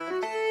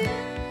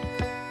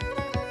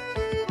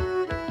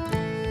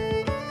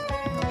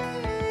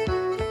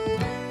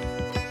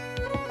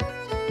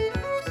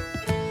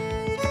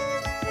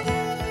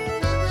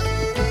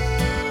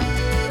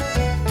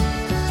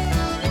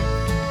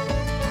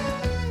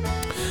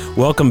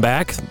Welcome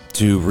back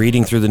to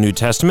Reading Through the New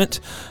Testament.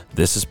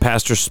 This is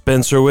Pastor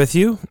Spencer with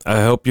you.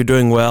 I hope you're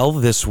doing well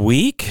this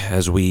week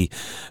as we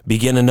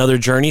begin another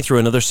journey through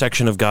another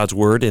section of God's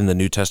Word in the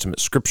New Testament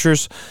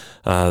Scriptures.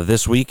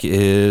 This week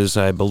is,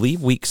 I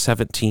believe, week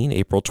 17,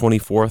 April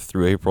 24th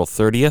through April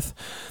 30th,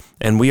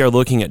 and we are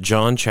looking at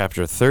John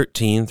chapter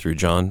 13 through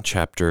John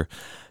chapter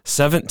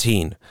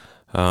 17.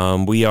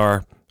 We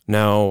are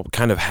now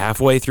kind of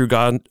halfway through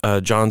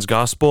John's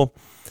Gospel,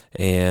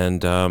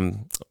 and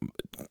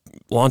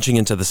launching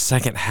into the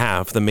second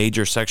half, the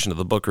major section of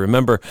the book.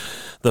 Remember,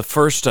 the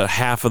first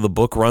half of the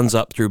book runs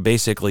up through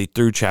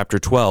chapter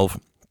 12,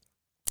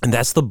 and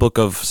that's the book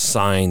of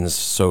signs,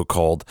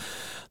 so-called.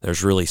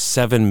 There's really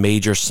 7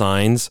 major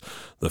signs.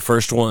 The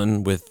first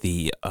one with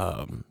the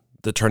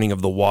turning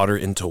of the water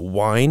into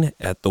wine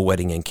at the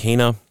wedding in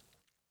Cana,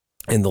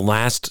 and the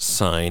last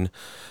sign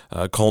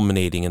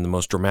culminating in the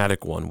most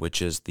dramatic one,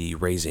 which is the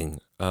raising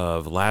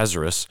of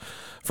Lazarus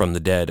from the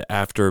dead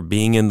after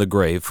being in the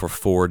grave for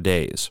 4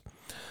 days.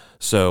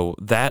 So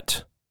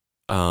that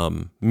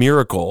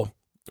miracle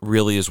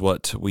really is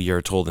what we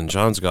are told in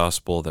John's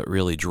Gospel that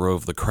really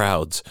drove the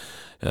crowds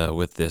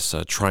with this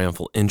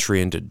triumphal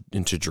entry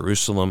into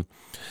Jerusalem.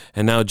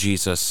 And now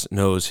Jesus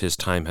knows his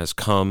time has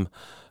come.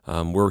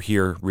 We're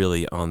here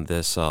really on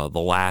this, the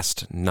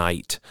last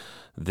night,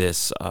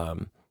 this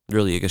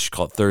really, I guess you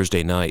call it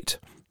Thursday night,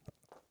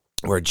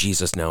 where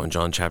Jesus now in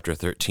John chapter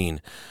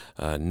 13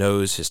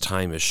 knows his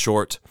time is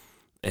short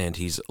and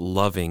he's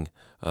loving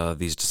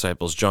these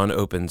disciples. John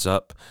opens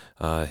up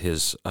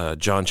his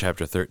John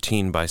chapter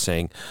 13 by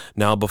saying,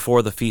 "Now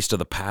before the feast of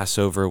the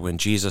Passover, when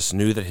Jesus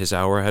knew that his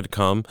hour had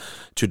come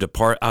to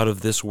depart out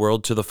of this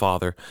world to the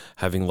Father,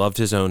 having loved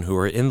his own who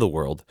are in the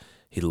world,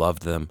 he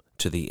loved them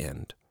to the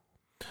end."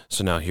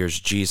 So now here's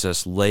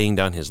Jesus laying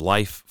down his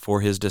life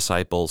for his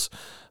disciples,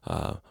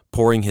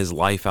 pouring his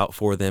life out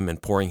for them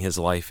and pouring his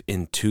life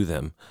into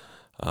them,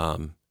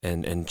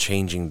 and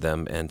changing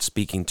them and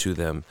speaking to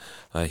them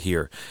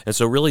here. And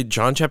so really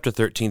John chapter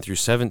 13 through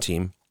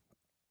 17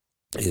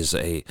 is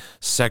a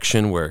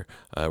section where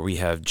we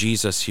have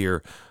Jesus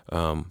here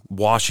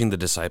washing the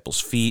disciples'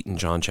 feet in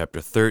John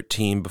chapter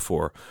 13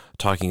 before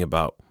talking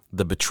about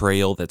the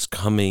betrayal that's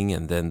coming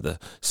and then the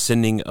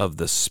sending of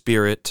the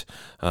Spirit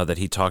that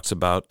he talks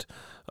about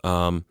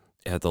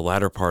at the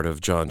latter part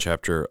of John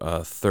chapter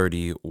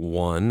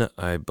 31,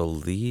 I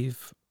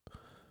believe.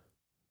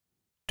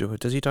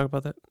 Does he talk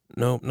about that?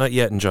 No, not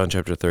yet in John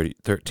chapter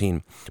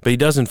 13, but he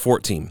does in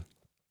 14.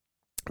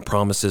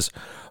 Promises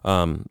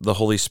the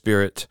Holy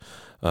Spirit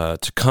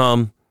to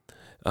come,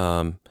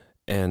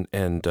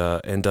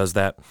 and does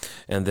that.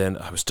 And then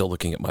I was still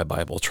looking at my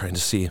Bible trying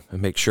to see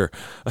and make sure.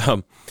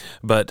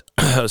 But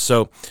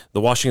so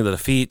the washing of the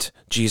feet,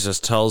 Jesus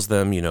tells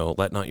them,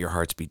 let not your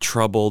hearts be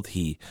troubled.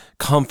 He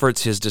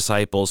comforts his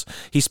disciples.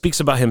 He speaks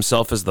about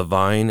himself as the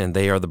vine and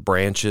they are the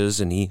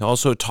branches. And he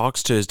also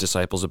talks to his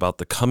disciples about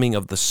the coming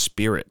of the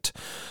Spirit,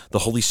 the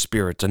Holy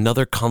Spirit,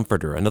 another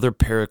comforter, another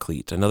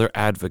paraclete, another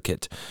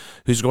advocate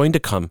who's going to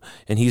come.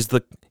 And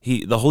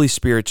the Holy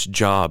Spirit's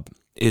job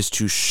is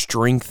to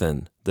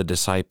strengthen the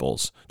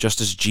disciples, just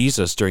as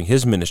Jesus during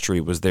his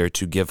ministry was there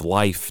to give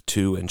life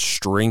to and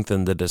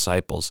strengthen the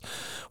disciples.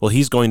 Well,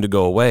 he's going to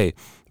go away,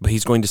 but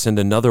he's going to send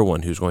another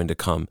one who's going to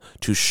come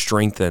to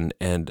strengthen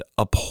and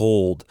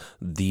uphold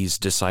these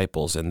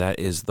disciples, and that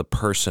is the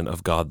person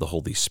of God, the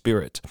Holy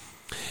Spirit.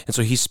 And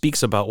so he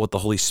speaks about what the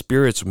Holy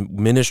Spirit's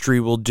ministry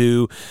will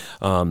do,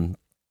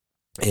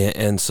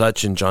 and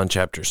such in John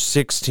chapter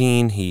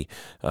 16. He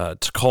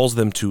calls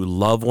them to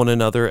love one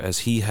another as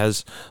he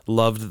has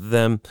loved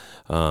them.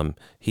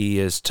 He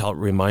is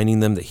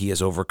reminding them that he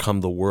has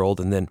overcome the world.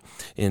 And then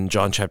in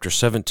John chapter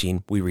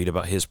 17, we read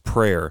about his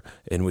prayer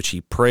in which he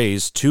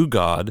prays to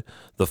God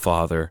the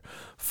Father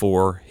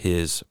for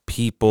his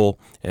people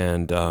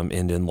and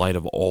in light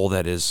of all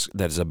that is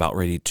about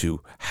ready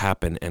to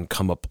happen and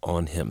come up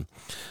on him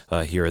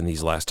here in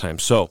these last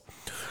times. So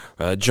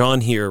John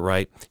here,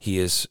 right, he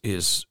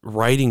is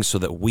writing so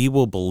that we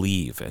will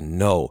believe and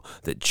know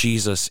that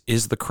Jesus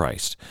is the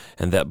Christ,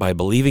 and that by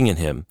believing in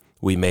him,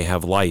 we may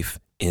have life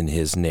in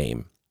his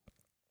name.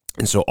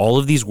 And so all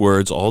of these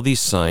words, all these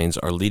signs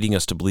are leading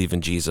us to believe in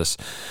Jesus.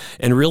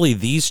 And really,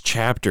 these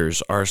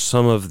chapters are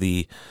some of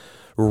the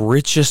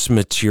richest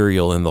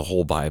material in the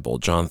whole Bible,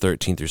 John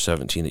 13 through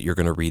 17, that you're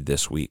going to read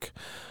this week.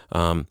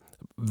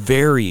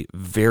 Very,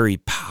 very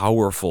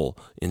powerful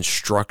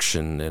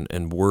instruction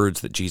and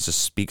words that Jesus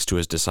speaks to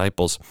his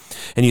disciples.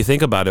 And you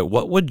think about it,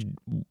 what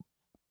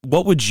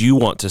would you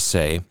want to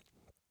say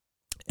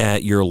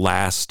at your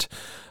last,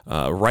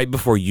 right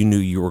before you knew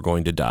you were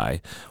going to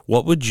die?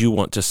 What would you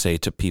want to say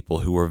to people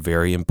who are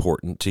very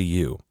important to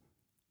you?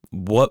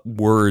 What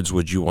words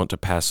would you want to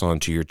pass on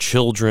to your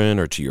children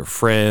or to your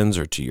friends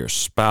or to your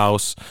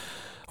spouse?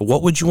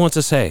 What would you want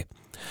to say?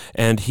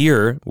 And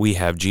here we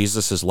have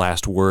Jesus'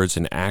 last words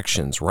and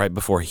actions right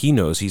before he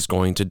knows he's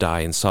going to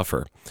die and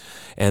suffer.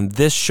 And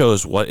this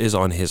shows what is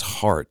on his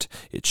heart.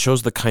 It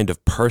shows the kind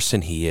of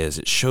person he is.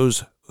 It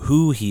shows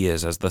who he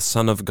is as the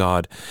Son of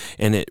God.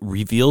 And it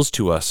reveals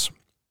to us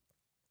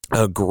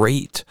a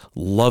great,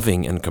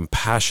 loving, and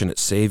compassionate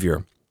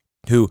Savior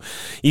who,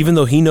 even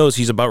though he knows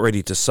he's about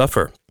ready to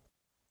suffer,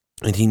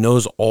 and he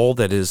knows all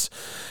that is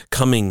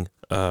coming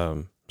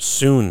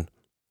soon,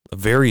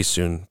 very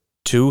soon,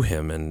 to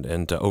him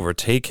and to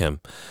overtake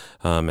him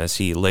as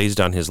he lays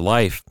down his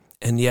life,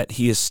 and yet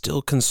he is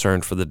still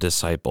concerned for the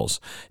disciples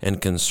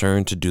and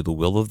concerned to do the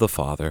will of the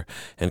Father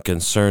and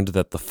concerned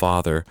that the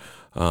Father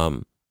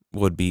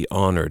would be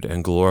honored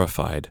and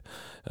glorified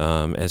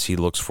as he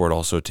looks forward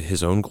also to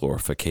his own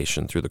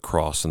glorification through the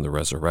cross and the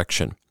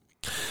resurrection.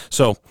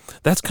 So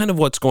that's kind of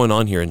what's going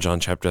on here in John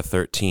chapter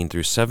 13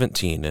 through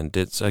 17. And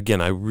it's, again,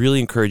 I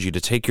really encourage you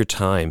to take your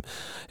time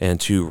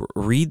and to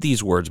read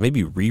these words,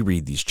 maybe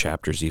reread these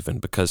chapters even,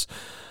 because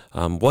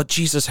what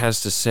Jesus has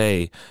to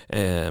say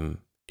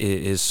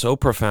is so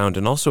profound.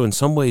 And also in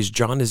some ways,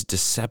 John is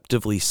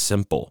deceptively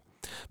simple,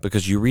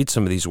 because you read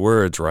some of these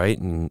words, right?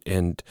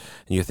 And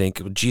you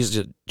think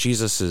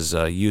Jesus is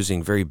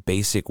using very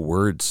basic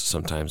words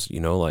sometimes,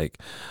 like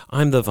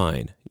I'm the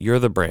vine, you're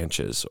the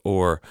branches,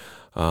 or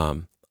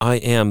I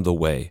am the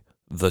way,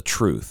 the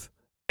truth,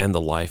 and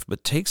the life.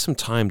 But take some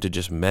time to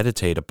just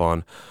meditate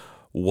upon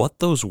what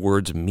those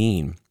words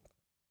mean,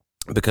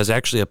 because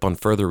actually upon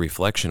further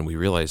reflection, we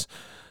realize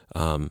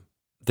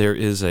there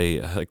is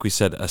like we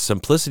said, a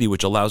simplicity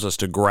which allows us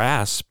to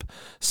grasp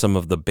some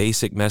of the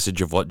basic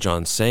message of what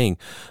John's saying.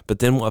 But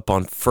then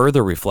upon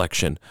further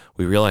reflection,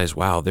 we realize,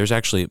 wow, there's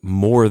actually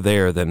more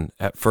there than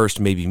at first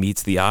maybe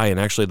meets the eye. And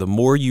actually, the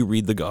more you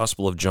read the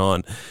Gospel of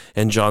John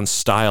and John's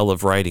style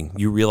of writing,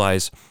 you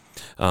realize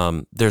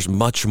there's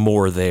much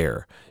more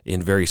there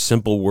in very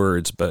simple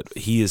words, but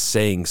he is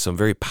saying some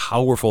very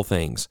powerful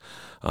things.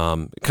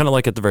 Kind of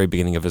like at the very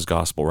beginning of his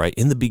gospel, right?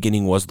 In the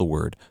beginning was the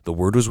Word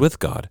was with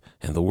God,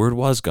 and the Word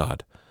was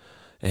God.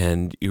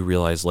 And you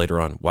realize later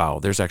on, wow,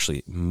 there's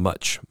actually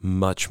much,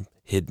 much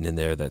hidden in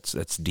there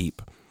that's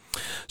deep.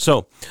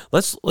 So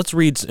let's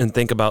read and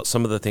think about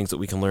some of the things that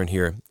we can learn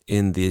here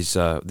in this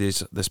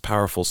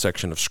powerful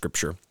section of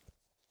Scripture.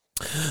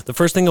 The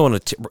first thing I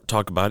want to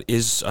talk about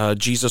is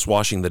Jesus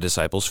washing the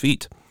disciples'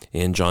 feet.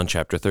 In John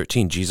chapter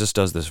 13, Jesus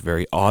does this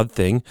very odd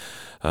thing,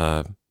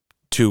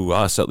 to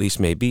us at least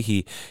maybe.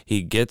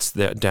 He gets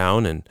that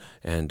down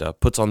and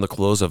puts on the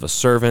clothes of a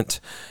servant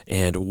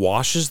and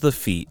washes the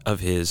feet of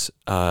his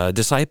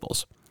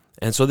disciples.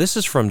 And so this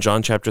is from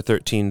John chapter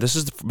 13. This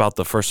is about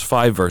the first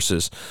 5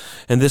 verses,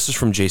 and this is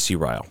from J.C.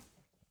 Ryle.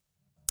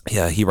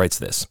 Yeah, he writes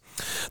this.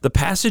 The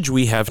passage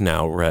we have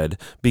now read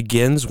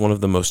begins one of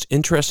the most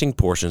interesting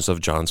portions of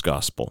John's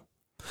Gospel.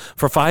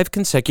 For 5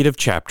 consecutive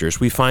chapters,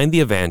 we find the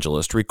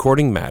evangelist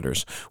recording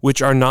matters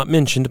which are not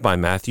mentioned by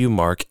Matthew,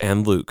 Mark,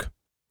 and Luke.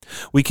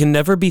 We can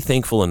never be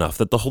thankful enough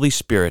that the Holy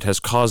Spirit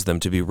has caused them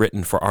to be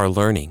written for our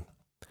learning.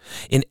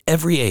 In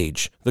every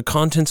age, the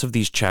contents of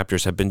these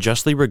chapters have been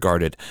justly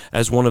regarded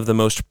as one of the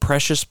most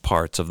precious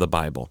parts of the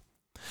Bible.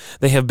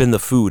 They have been the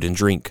food and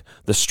drink,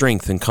 the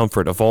strength and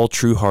comfort of all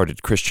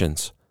true-hearted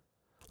Christians.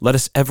 Let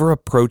us ever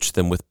approach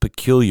them with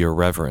peculiar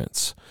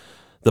reverence.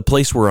 The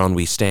place whereon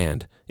we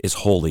stand is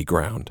holy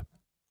ground.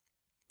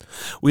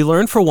 We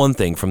learn, for one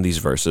thing, from these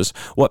verses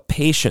what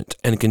patient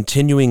and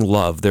continuing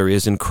love there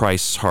is in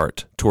Christ's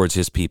heart towards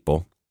his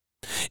people.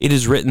 It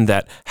is written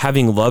that,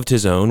 having loved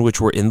his own which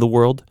were in the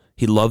world,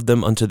 he loved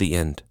them unto the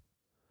end.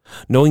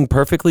 Knowing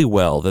perfectly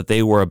well that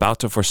they were about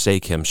to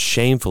forsake him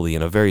shamefully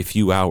in a very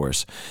few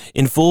hours,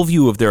 in full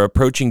view of their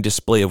approaching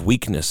display of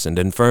weakness and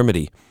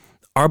infirmity,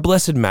 our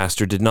blessed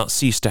Master did not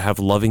cease to have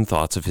loving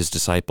thoughts of his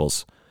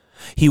disciples.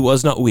 He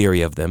was not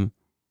weary of them.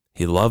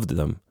 He loved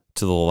them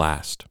to the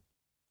last.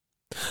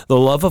 The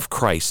love of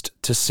Christ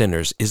to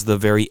sinners is the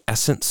very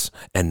essence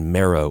and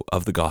marrow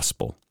of the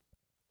gospel.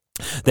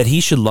 That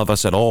he should love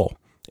us at all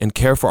and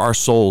care for our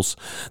souls,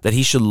 that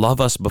he should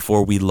love us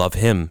before we love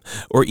him,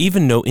 or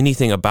even know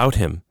anything about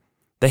him,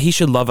 that he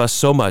should love us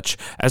so much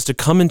as to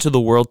come into the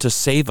world to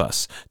save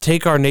us,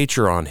 take our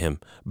nature on him,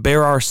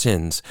 bear our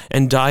sins,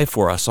 and die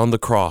for us on the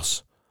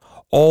cross.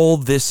 All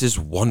this is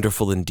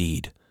wonderful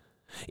indeed.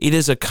 It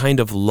is a kind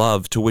of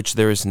love to which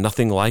there is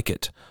nothing like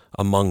it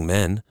among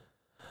men.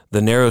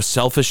 The narrow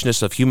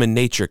selfishness of human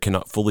nature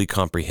cannot fully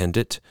comprehend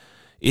it.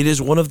 It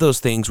is one of those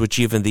things which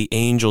even the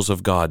angels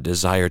of God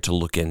desire to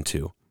look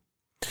into.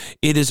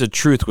 It is a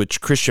truth which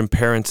Christian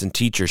parents and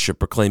teachers should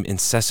proclaim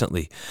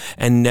incessantly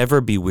and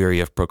never be weary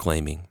of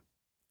proclaiming.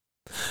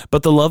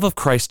 But the love of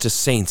Christ to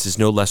saints is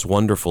no less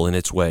wonderful in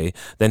its way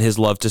than his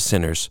love to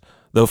sinners,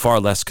 though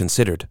far less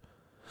considered.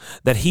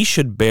 That he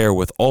should bear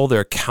with all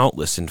their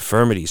countless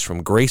infirmities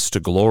from grace to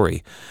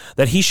glory,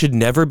 that he should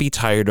never be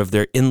tired of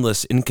their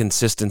endless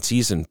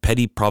inconsistencies and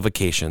petty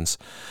provocations,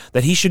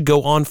 that he should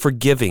go on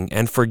forgiving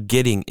and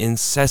forgetting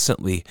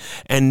incessantly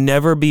and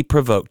never be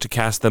provoked to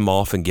cast them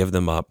off and give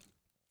them up.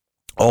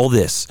 All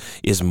this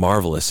is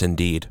marvelous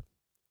indeed.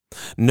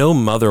 No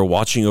mother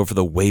watching over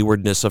the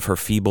waywardness of her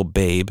feeble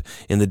babe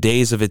in the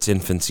days of its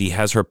infancy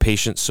has her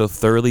patience so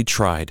thoroughly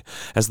tried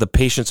as the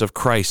patience of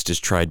Christ is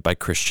tried by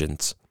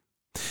Christians.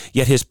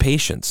 Yet his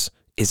patience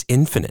is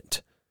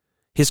infinite.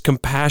 His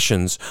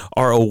compassions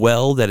are a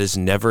well that is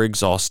never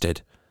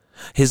exhausted.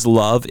 His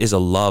love is a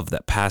love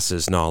that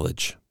passes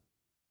knowledge.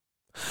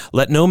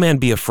 Let no man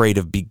be afraid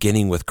of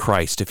beginning with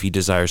Christ if he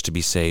desires to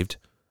be saved.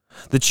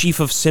 The chief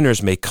of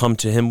sinners may come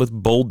to him with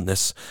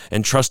boldness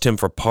and trust him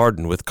for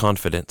pardon with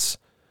confidence.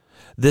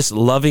 This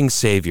loving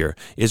Savior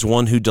is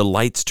one who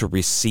delights to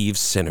receive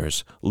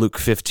sinners. Luke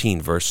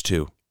 15, verse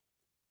 2.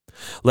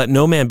 Let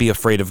no man be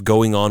afraid of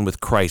going on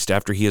with Christ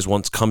after he has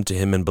once come to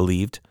him and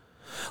believed.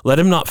 Let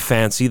him not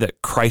fancy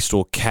that Christ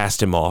will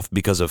cast him off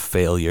because of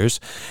failures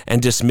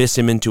and dismiss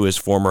him into his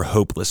former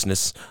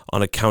hopelessness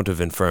on account of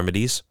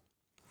infirmities.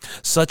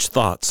 Such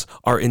thoughts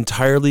are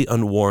entirely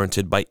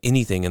unwarranted by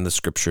anything in the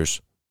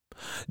Scriptures.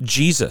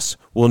 Jesus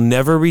will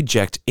never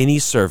reject any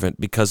servant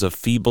because of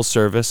feeble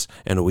service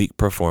and weak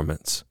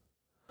performance.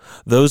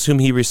 Those whom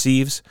he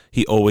receives,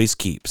 he always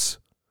keeps.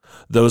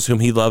 Those whom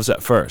he loves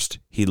at first,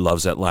 he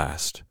loves at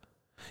last.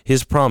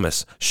 His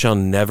promise shall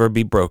never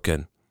be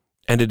broken,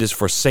 and it is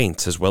for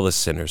saints as well as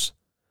sinners.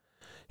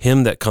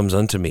 Him that comes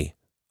unto me,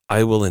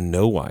 I will in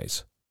no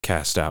wise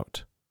cast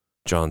out.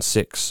 John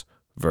 6,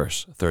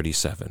 verse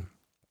 37.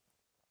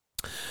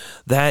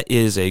 That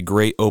is a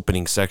great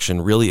opening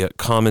section, really a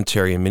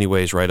commentary in many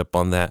ways right up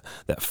on that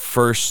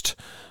first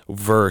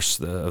verse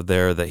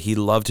there, that he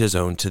loved his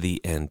own to the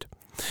end.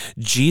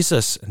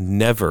 Jesus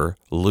never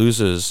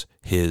loses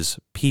his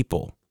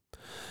people.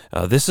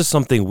 This is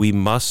something we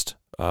must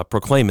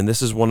proclaim, and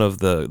this is one of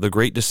the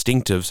great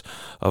distinctives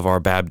of our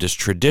Baptist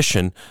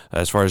tradition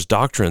as far as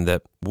doctrine,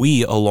 that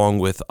we, along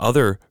with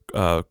other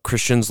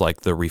Christians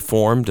like the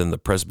Reformed and the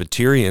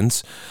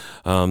Presbyterians,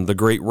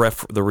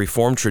 the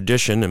Reformed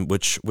tradition in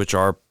which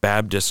our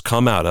Baptists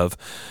come out of,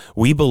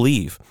 we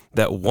believe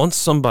that once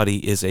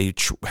somebody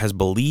has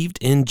believed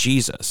in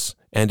Jesus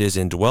and is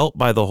indwelt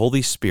by the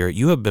Holy Spirit,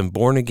 you have been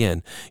born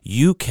again,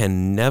 you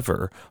can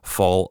never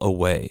fall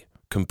away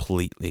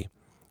completely.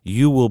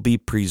 You will be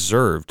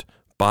preserved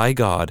by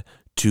God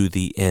to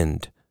the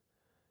end.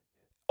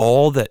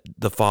 All that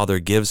the Father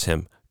gives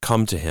him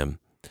come to him,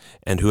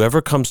 and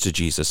whoever comes to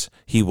Jesus,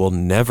 he will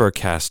never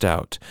cast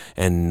out,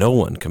 and no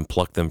one can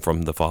pluck them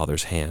from the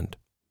Father's hand.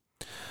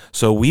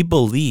 So we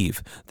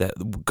believe that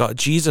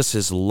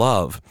Jesus'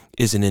 love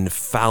is an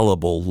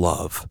infallible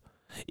love.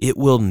 It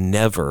will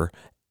never,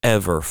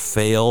 ever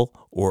fail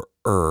or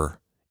err.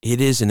 It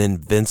is an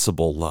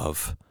invincible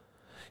love.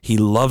 He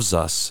loves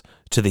us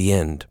to the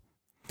end.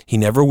 He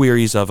never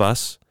wearies of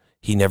us.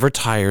 He never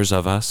tires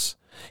of us.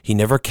 He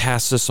never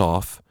casts us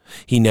off.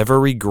 He never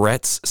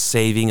regrets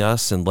saving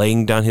us and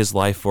laying down his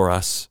life for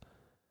us.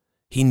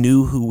 He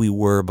knew who we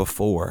were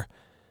before.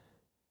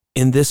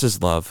 In this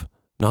is love,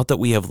 not that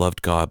we have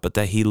loved God, but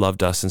that he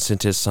loved us and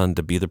sent his Son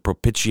to be the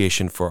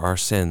propitiation for our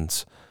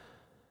sins.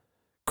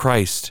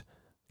 Christ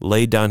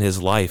laid down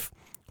his life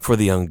for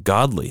the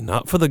ungodly,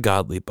 not for the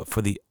godly, but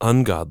for the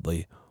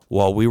ungodly.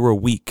 While we were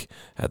weak,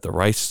 at the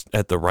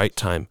right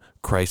time,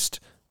 Christ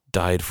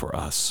died for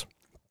us.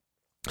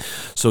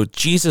 So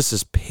Jesus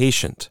is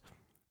patient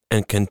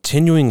and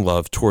continuing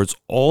love towards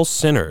all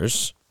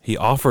sinners. He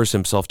offers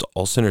himself to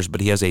all sinners, but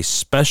he has a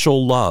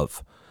special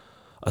love,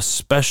 a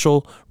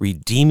special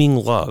redeeming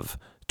love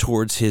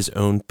towards his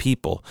own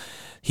people.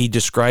 He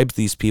describes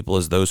these people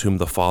as those whom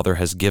the Father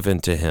has given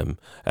to him,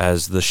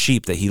 as the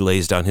sheep that he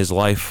lays down his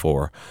life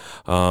for,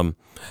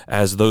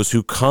 as those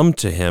who come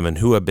to him and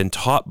who have been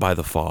taught by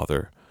the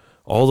Father.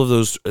 All of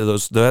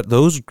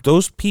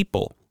those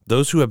people,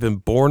 those who have been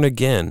born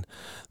again,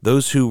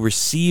 those who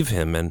receive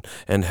him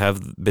and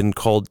have been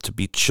called to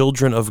be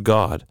children of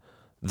God,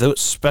 the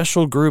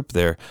special group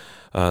there,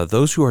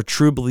 those who are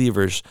true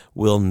believers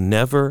will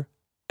never,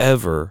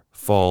 ever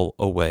fall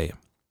away.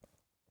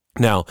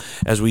 Now,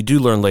 as we do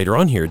learn later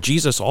on here,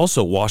 Jesus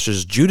also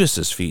washes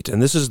Judas's feet,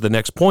 and this is the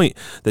next point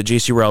that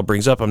J.C. Ryle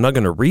brings up. I'm not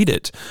going to read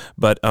it,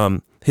 but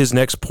his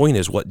next point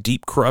is what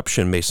deep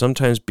corruption may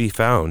sometimes be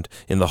found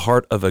in the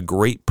heart of a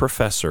great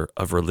professor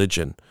of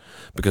religion.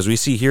 Because we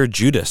see here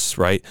Judas,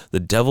 right? The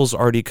devil's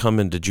already come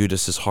into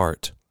Judas's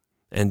heart.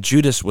 And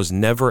Judas was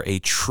never a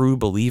true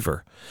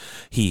believer.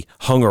 He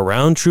hung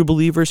around true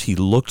believers. He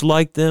looked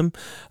like them.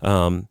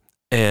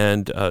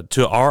 And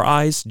to our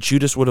eyes,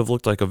 Judas would have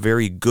looked like a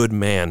very good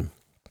man.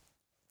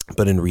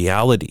 But in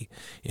reality,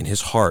 in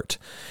his heart,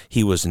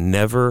 he was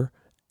never,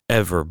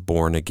 ever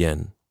born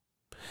again.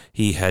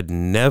 He had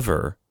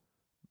never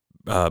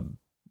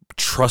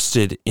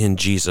trusted in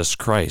Jesus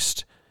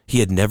Christ. He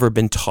had never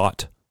been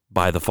taught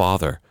by the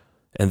Father,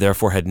 and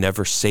therefore had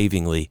never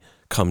savingly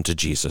come to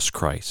Jesus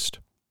Christ.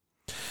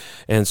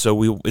 And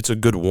so it's a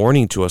good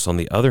warning to us on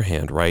the other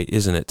hand, right,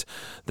 isn't it,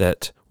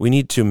 that we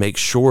need to make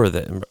sure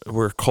that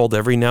we're called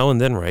every now and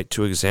then, right,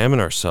 to examine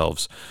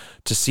ourselves,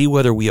 to see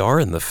whether we are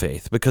in the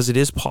faith, because it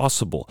is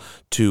possible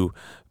to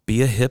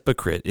be a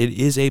hypocrite. It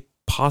is a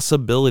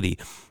possibility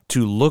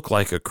to look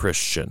like a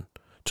Christian,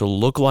 to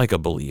look like a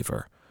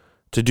believer,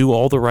 to do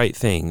all the right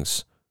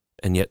things,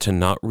 and yet to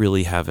not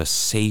really have a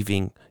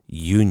saving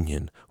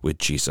union with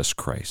Jesus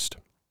Christ.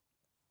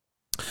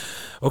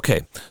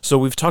 Okay, so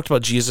we've talked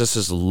about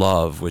Jesus'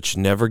 love, which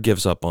never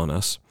gives up on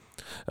us,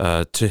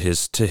 to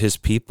his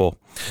people.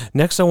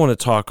 Next, I want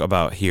to talk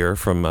about here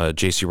from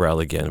J.C. Ryle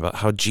again, about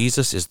how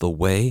Jesus is the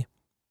way,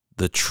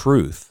 the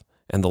truth,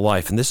 and the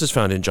life. And this is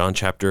found in John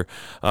chapter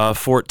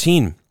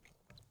 14.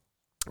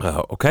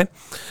 Okay,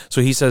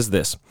 so he says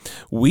this: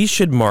 we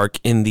should mark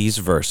in these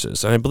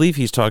verses, and I believe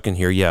he's talking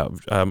here,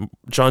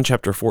 John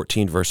chapter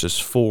 14, verses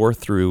 4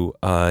 through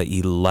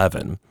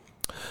 11.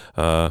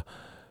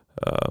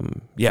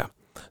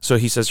 So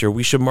he says here,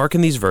 we should mark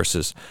in these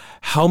verses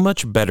how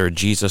much better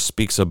Jesus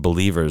speaks of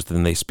believers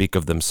than they speak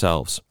of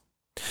themselves.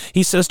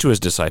 He says to his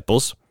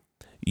disciples,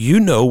 "You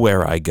know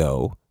where I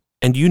go,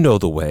 and you know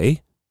the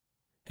way."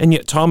 And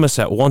yet Thomas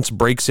at once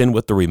breaks in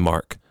with the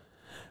remark,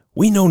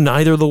 "We know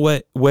neither the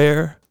way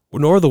where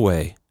nor the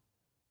way."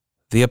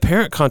 The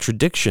apparent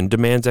contradiction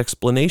demands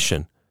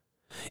explanation.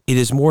 It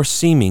is more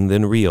seeming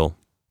than real.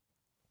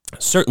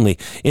 Certainly,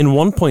 in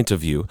one point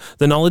of view,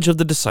 the knowledge of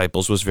the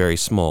disciples was very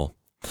small.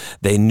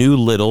 They knew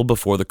little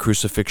before the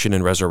crucifixion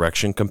and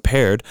resurrection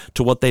compared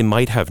to what they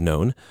might have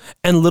known,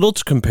 and little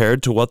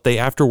compared to what they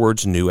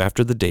afterwards knew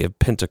after the day of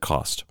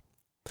Pentecost.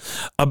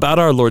 About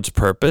our Lord's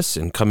purpose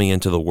in coming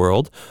into the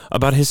world,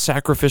 about his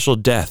sacrificial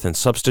death and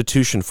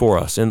substitution for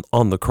us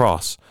on the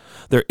cross,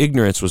 their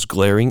ignorance was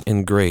glaring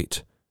and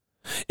great.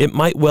 It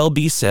might well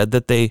be said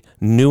that they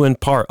knew in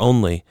part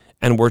only,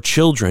 and were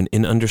children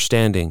in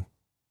understanding.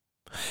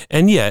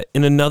 And yet,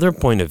 in another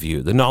point of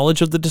view, the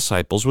knowledge of the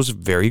disciples was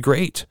very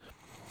great.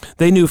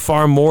 They knew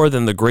far more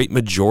than the great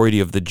majority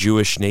of the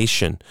Jewish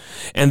nation,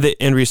 and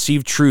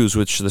received truths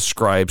which the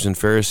scribes and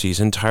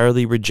Pharisees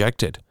entirely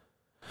rejected.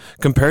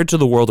 Compared to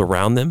the world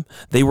around them,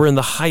 they were in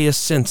the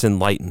highest sense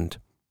enlightened.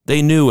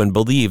 They knew and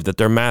believed that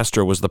their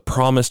master was the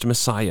promised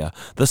Messiah,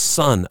 the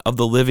Son of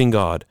the living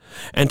God,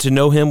 and to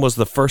know him was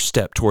the first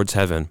step towards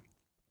heaven.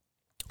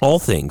 All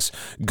things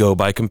go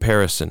by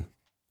comparison.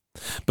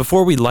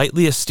 Before we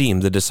lightly esteem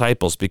the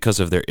disciples because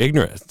of their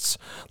ignorance,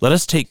 let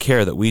us take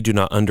care that we do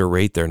not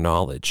underrate their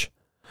knowledge.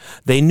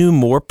 They knew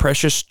more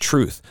precious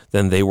truth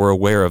than they were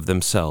aware of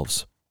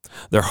themselves.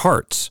 Their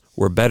hearts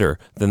were better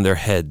than their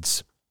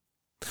heads.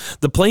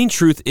 The plain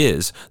truth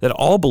is that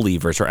all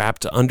believers are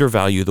apt to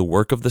undervalue the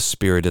work of the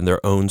Spirit in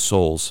their own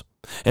souls,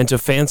 and to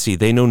fancy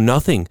they know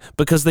nothing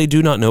because they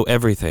do not know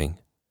everything.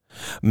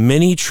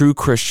 Many true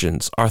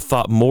Christians are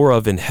thought more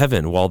of in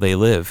heaven while they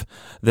live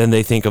than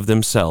they think of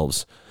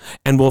themselves,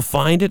 and will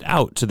find it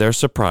out to their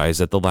surprise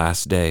at the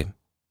last day.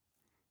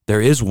 There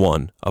is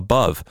one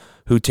above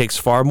who takes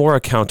far more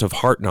account of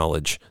heart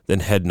knowledge than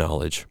head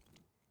knowledge.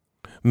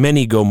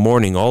 Many go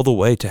mourning all the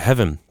way to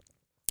heaven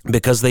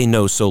because they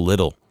know so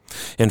little,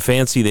 and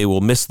fancy they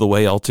will miss the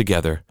way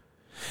altogether,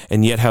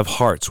 and yet have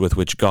hearts with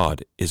which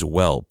God is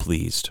well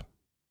pleased.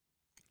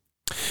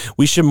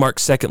 We should mark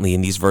secondly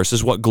in these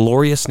verses what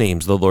glorious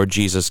names the Lord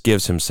Jesus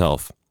gives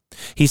himself.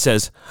 He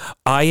says,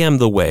 "I am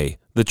the way,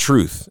 the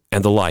truth,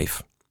 and the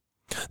life."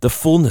 The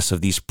fullness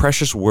of these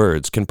precious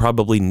words can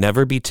probably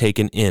never be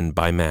taken in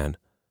by man.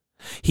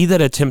 He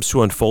that attempts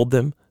to unfold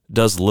them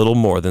does little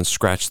more than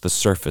scratch the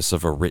surface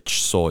of a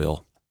rich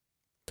soil.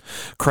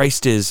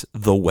 Christ is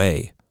the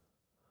way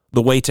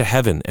to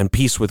heaven and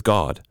peace with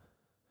God.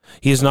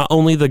 He is not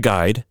only the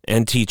guide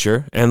and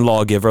teacher and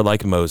lawgiver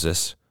like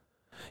Moses.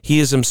 He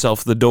is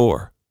himself the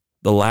door,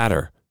 the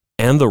ladder,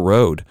 and the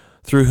road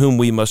through whom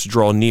we must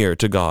draw near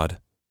to God.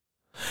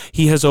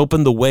 He has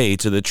opened the way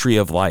to the tree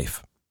of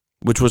life,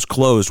 which was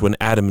closed when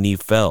Adam and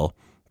Eve fell,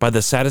 by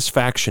the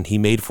satisfaction he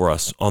made for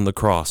us on the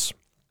cross.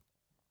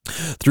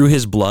 Through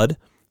his blood,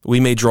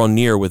 we may draw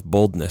near with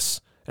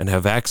boldness and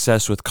have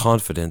access with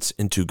confidence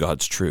into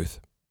God's truth.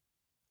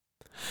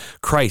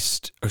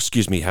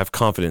 Have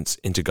confidence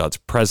into God's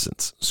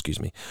presence.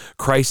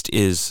 Christ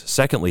is,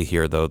 secondly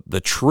here, though,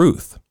 the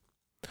truth,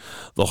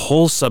 the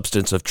whole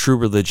substance of true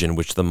religion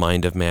which the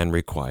mind of man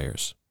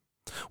requires.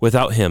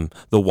 Without him,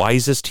 the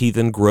wisest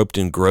heathen groped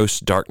in gross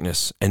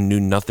darkness and knew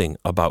nothing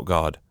about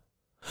God.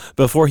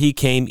 Before he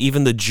came,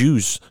 even the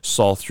Jews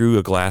saw through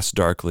a glass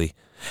darkly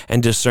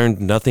and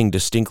discerned nothing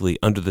distinctly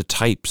under the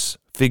types,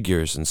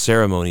 figures, and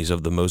ceremonies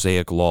of the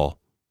Mosaic law.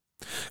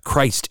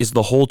 Christ is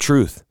the whole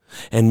truth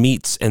and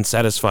meets and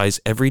satisfies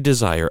every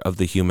desire of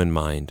the human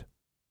mind.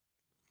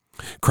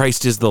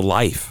 Christ is the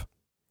life,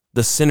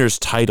 the sinner's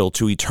title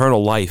to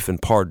eternal life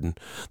and pardon,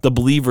 the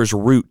believer's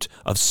root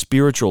of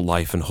spiritual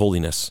life and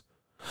holiness,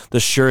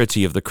 the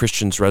surety of the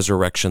Christian's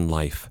resurrection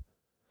life.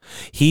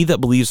 He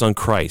that believes on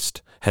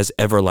Christ has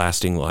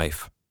everlasting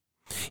life.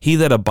 He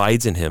that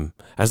abides in him,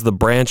 as the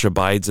branch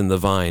abides in the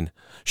vine,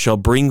 shall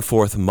bring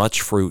forth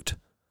much fruit.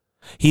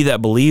 He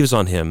that believes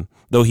on him,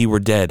 though he were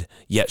dead,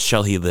 yet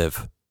shall he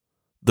live.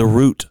 The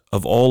root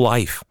of all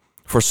life,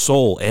 for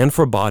soul and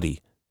for body,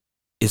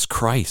 is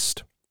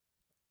Christ.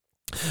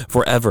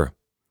 Forever,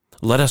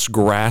 let us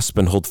grasp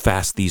and hold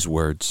fast these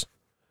words.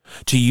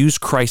 To use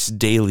Christ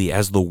daily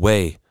as the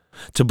way,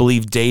 to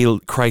believe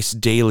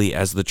Christ daily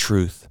as the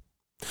truth,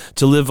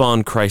 to live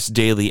on Christ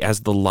daily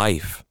as the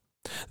life.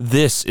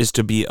 This is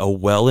to be a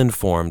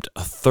well-informed,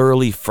 a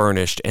thoroughly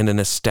furnished, and an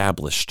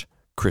established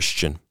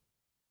Christian.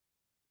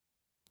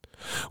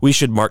 We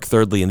should mark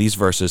thirdly in these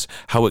verses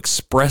how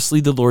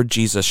expressly the Lord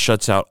Jesus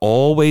shuts out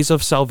all ways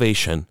of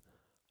salvation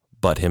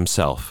but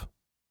himself.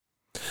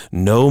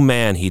 No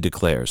man, he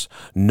declares,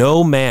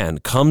 no man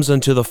comes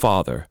unto the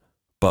Father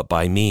but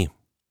by me.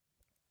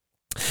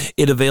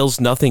 It avails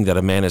nothing that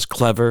a man is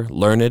clever,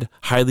 learned,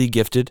 highly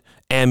gifted,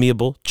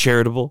 amiable,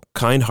 charitable,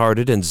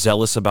 kind-hearted, and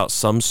zealous about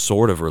some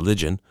sort of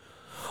religion.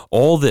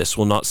 All this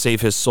will not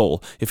save his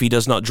soul if he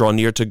does not draw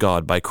near to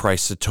God by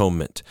Christ's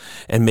atonement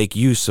and make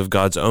use of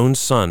God's own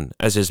Son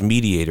as his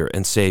mediator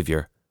and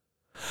Savior.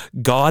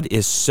 God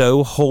is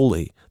so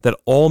holy that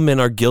all men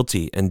are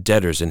guilty and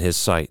debtors in his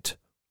sight.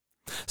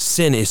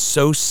 Sin is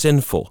so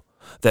sinful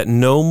that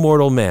no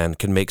mortal man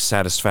can make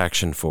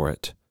satisfaction for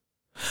it.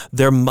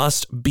 There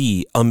must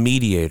be a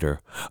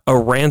mediator, a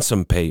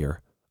ransom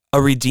payer,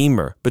 a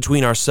redeemer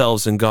between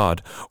ourselves and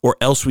God, or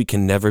else we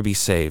can never be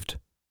saved.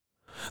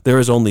 There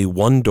is only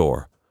one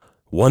door,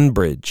 one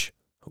bridge,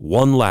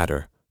 one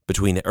ladder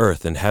between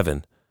earth and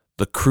heaven,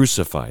 the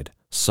crucified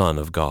Son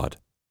of God.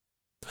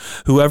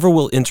 Whoever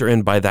will enter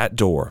in by that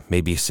door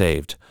may be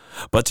saved,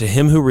 but to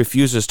him who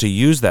refuses to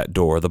use that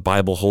door, the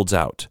Bible holds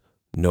out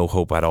no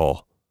hope at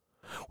all.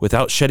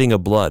 Without shedding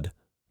of blood,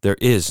 there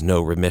is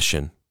no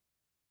remission.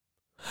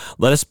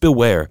 Let us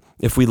beware,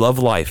 if we love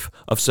life,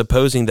 of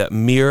supposing that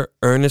mere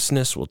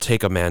earnestness will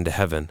take a man to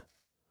heaven,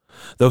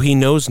 though he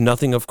knows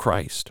nothing of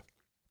Christ.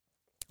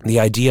 The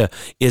idea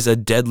is a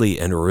deadly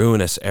and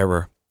ruinous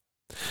error.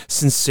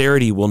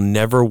 Sincerity will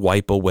never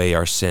wipe away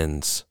our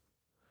sins.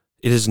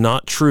 It is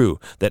not true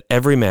that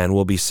every man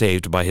will be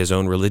saved by his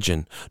own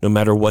religion, no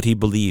matter what he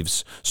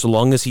believes, so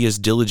long as he is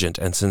diligent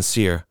and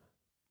sincere.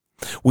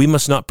 We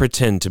must not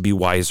pretend to be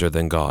wiser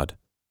than God.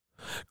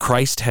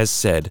 Christ has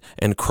said,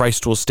 and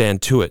Christ will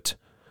stand to it,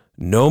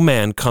 no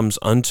man comes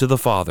unto the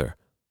Father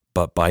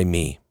but by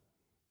me.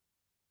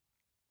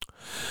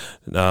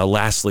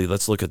 Lastly,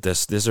 let's look at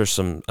this. This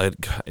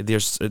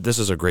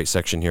is a great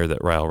section here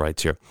that Ryle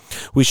writes here.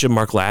 We should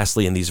mark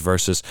lastly in these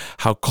verses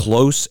how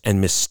close and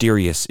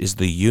mysterious is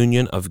the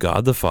union of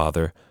God the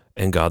Father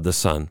and God the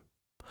Son.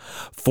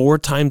 4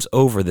 times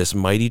over, this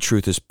mighty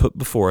truth is put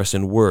before us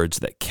in words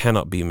that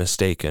cannot be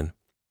mistaken.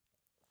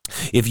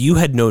 If you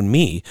had known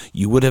me,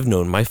 you would have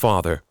known my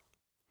Father.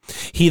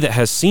 He that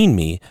has seen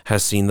me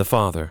has seen the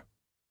Father.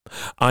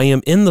 I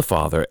am in the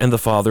Father, and the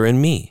Father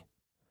in me.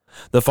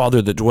 The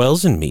Father that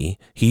dwells in me,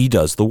 he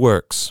does the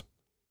works.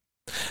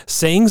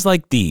 Sayings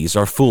like these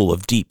are full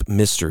of deep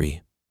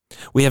mystery.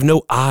 We have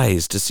no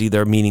eyes to see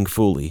their meaning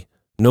fully,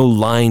 no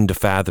line to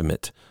fathom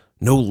it,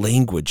 no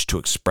language to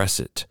express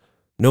it,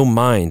 no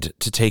mind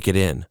to take it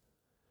in.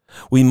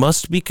 We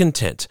must be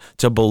content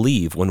to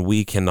believe when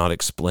we cannot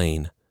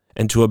explain,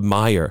 and to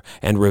admire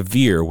and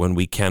revere when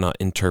we cannot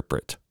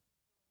interpret.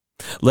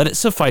 Let it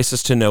suffice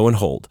us to know and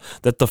hold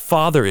that the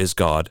Father is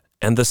God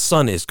and the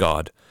Son is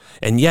God,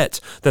 and yet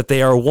that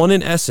they are one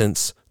in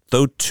essence,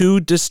 though 2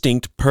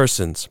 distinct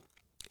persons,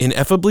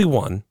 ineffably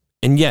one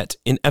and yet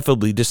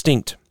ineffably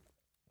distinct.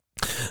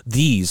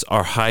 These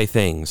are high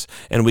things,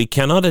 and we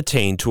cannot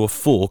attain to a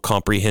full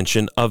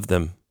comprehension of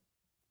them.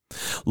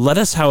 Let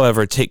us,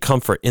 however, take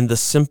comfort in the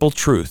simple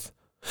truth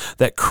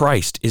that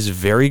Christ is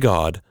very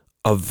God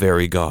of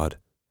very God,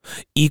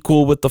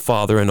 equal with the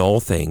Father in all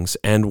things,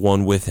 and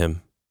one with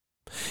him.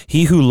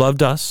 He who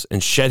loved us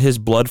and shed his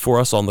blood for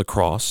us on the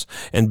cross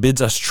and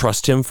bids us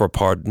trust him for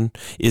pardon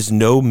is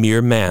no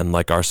mere man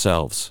like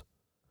ourselves.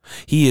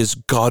 He is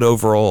God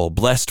over all,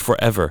 blessed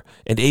forever,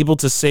 and able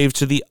to save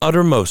to the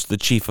uttermost the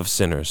chief of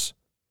sinners.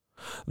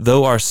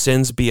 Though our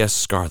sins be as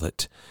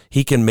scarlet,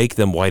 he can make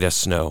them white as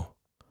snow.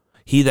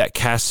 He that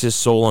casts his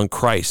soul on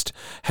Christ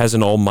has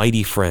an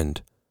almighty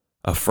friend,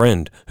 a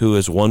friend who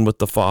is one with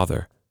the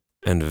Father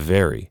and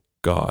very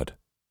God.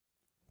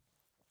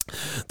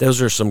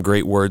 Those are some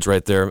great words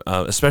right there,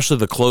 especially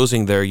the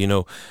closing there.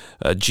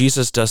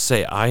 Jesus does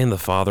say, I and the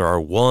Father are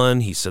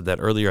one. He said that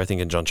earlier, I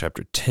think in John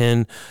chapter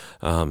 10.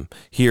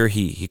 Here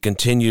he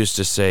continues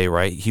to say,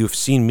 right, you've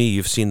seen me,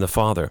 you've seen the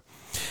Father.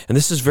 And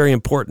this is very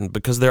important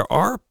because there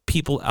are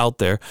people out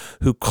there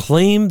who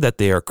claim that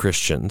they are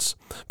Christians,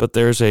 but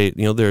there's a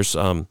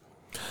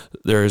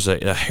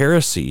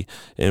heresy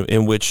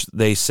in which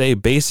they say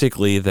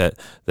basically that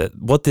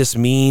what this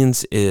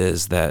means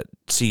is that,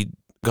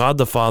 God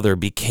the Father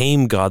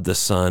became God the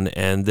Son,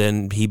 and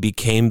then he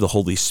became the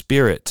Holy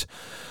Spirit.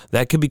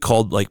 That could be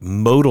called like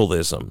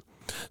modalism.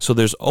 So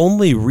there's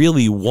only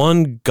really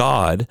one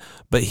God,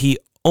 but he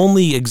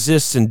only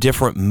exists in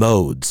different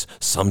modes.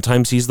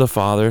 Sometimes he's the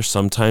Father,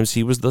 sometimes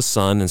he was the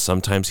Son, and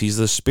sometimes he's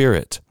the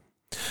Spirit.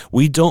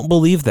 We don't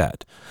believe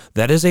that.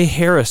 That is a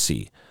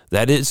heresy.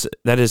 That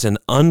is an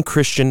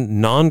unchristian,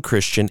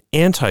 non-Christian,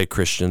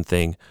 anti-Christian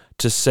thing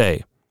to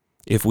say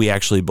if we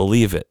actually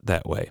believe it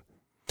that way.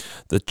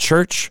 The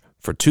church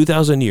for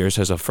 2,000 years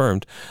has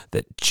affirmed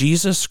that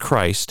Jesus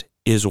Christ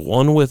is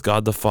one with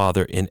God the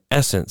Father in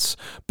essence,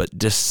 but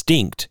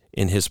distinct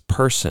in his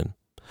person.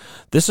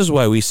 This is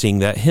why we sing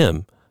that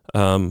hymn,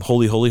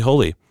 Holy, Holy,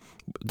 Holy,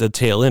 the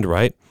tail end,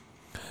 right?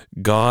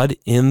 God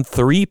in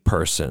three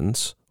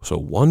persons, so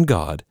one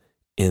God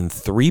in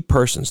three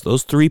persons.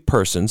 Those three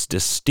persons,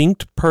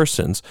 distinct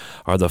persons,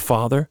 are the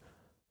Father,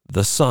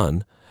 the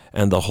Son,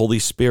 and the Holy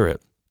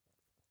Spirit.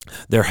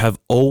 There have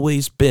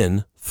always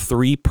been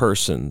three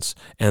persons,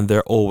 and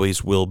there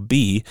always will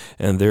be,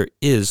 and there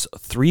is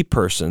three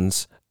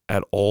persons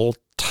at all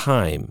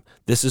time.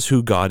 This is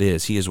who God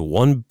is. He is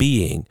one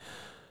being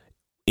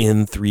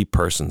in three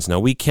persons. Now,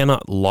 we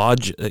cannot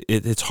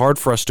it's hard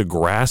for us to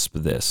grasp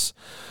this,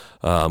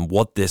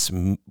 what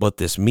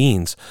this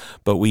means,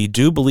 but we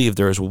do believe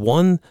there is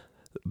one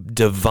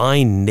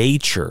divine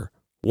nature,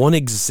 one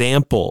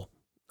example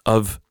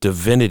of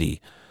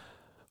divinity,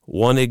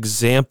 one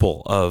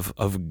example of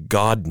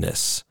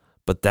godness,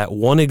 but that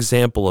one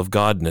example of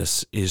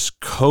godness is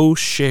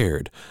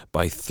co-shared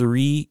by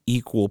three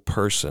equal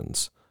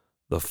persons,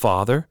 the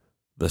Father,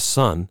 the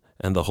Son,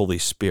 and the Holy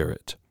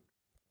Spirit.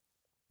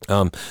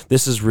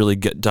 This is really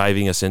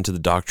diving us into the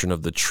doctrine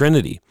of the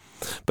Trinity,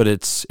 but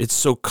it's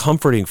so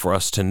comforting for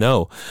us to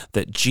know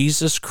that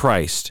Jesus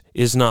Christ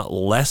is not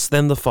less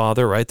than the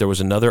Father, right? There was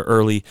another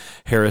early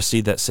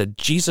heresy that said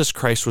Jesus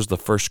Christ was the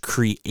first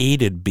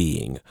created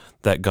being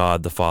that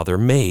God the Father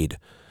made.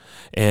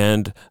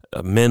 And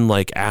men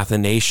like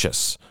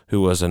Athanasius, who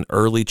was an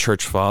early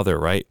church father,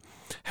 right,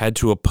 had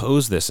to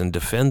oppose this and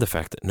defend the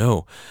fact that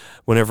no,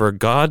 whenever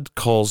God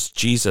calls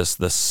Jesus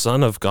the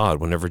Son of God,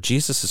 whenever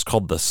Jesus is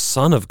called the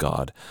Son of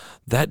God,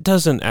 that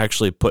doesn't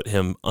actually put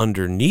him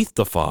underneath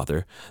the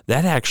Father.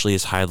 That actually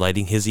is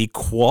highlighting his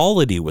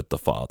equality with the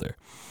Father.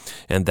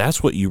 And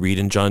that's what you read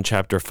in John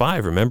chapter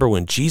 5. Remember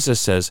when Jesus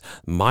says,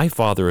 "My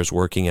Father is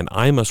working and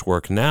I must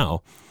work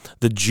now."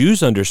 The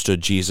Jews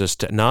understood Jesus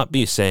to not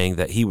be saying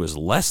that he was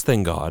less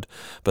than God,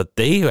 but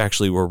they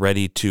actually were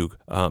ready to,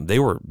 they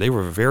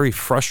were very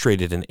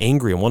frustrated and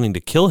angry and wanting to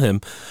kill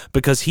him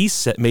because he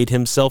made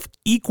himself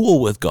equal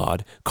with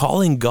God,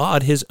 calling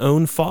God his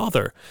own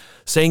Father,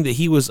 saying that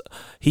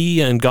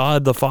he and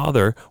God the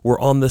Father were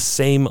on the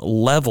same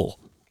level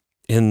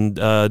in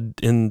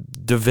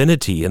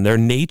divinity, in their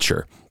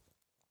nature.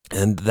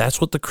 And that's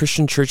what the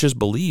Christian churches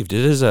believed.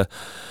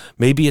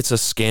 Maybe it's a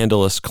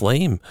scandalous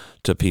claim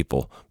to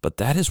people, but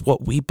that is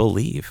what we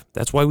believe.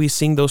 That's why we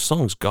sing those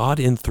songs,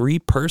 God in three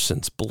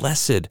persons,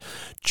 blessed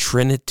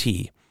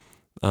Trinity.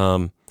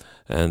 And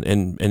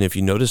if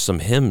you notice some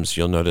hymns,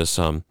 you'll notice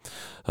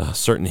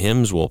certain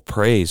hymns will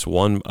praise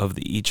one of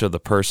each of the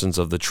persons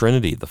of the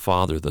Trinity, the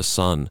Father, the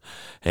Son,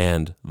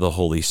 and the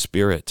Holy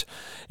Spirit.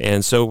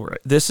 And so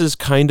this is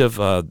kind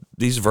of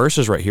these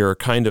verses right here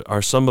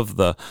are some of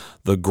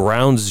the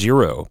ground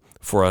zero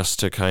for us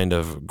to kind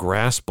of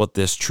grasp what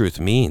this truth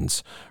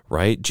means,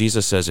 right?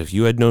 Jesus says, "If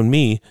you had known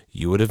me,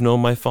 you would have known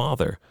my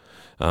Father."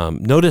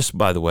 Notice,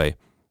 by the way,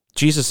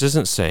 Jesus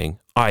isn't saying,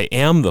 "I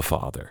am the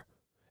Father."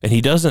 And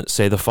he doesn't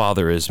say the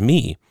Father is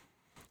me.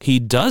 He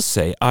does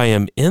say, "I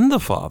am in the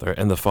Father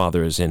and the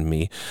Father is in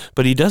me,"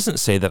 but he doesn't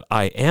say that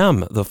I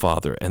am the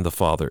Father and the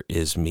Father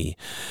is me.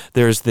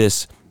 There's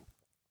this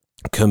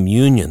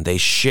communion. They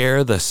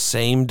share the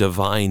same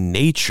divine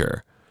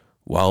nature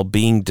while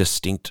being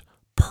distinct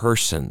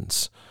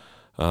persons.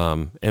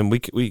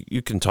 And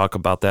you can talk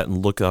about that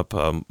and look up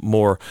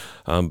more.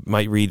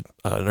 Might read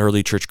an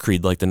early church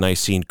creed like the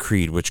Nicene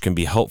Creed, which can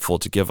be helpful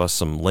to give us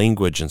some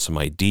language and some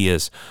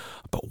ideas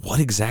about what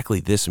exactly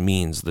this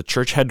means. The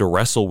church had to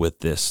wrestle with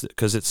this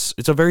because it's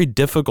a very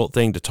difficult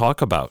thing to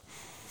talk about.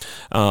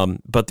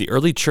 But the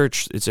early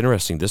church, it's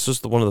interesting. This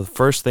was one of the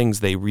first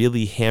things they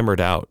really hammered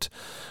out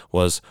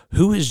was,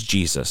 who is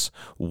Jesus?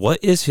 What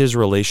is his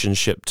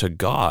relationship to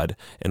God?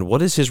 And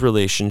what is his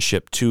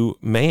relationship to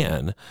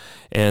man?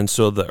 And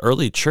so the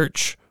early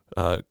church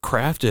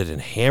crafted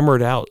and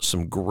hammered out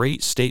some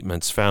great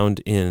statements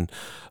found in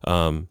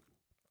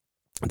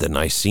the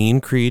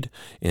Nicene Creed,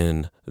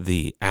 in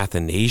the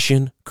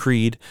Athanasian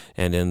Creed,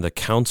 and in the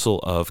Council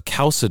of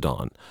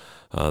Chalcedon.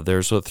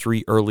 There's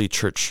three early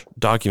church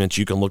documents.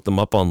 You can look them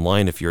up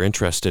online if you're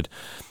interested.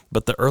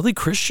 But the early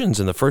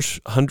Christians in the first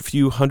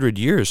few hundred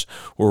years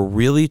were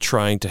really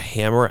trying to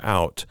hammer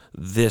out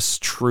this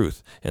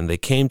truth. And they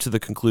came to the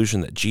conclusion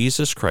that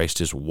Jesus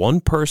Christ is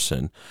one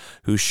person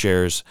who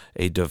shares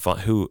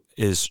who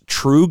is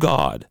true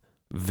God,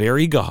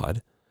 very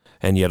God,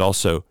 and yet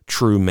also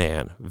true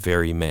man,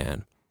 very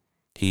man.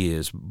 He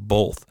is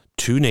both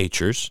two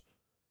natures,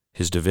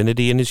 his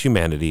divinity and his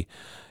humanity,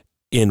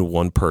 in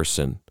one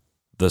person,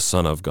 the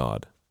Son of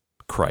God,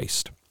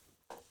 Christ.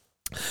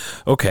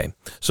 Okay,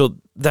 so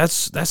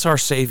that's our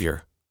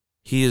Savior.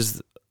 He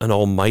is an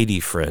almighty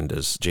friend,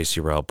 as J.C.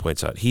 Ryle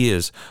points out. He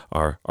is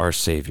our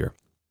Savior,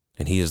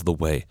 and he is the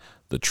way,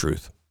 the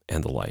truth,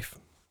 and the life.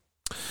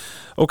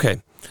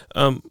 Okay,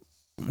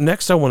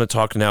 next I want to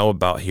talk now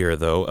about he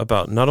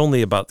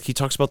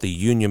talks about the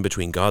union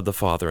between God the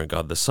Father and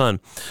God the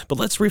Son, but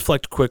let's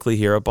reflect quickly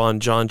here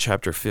upon John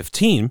chapter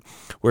 15,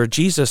 where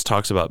Jesus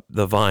talks about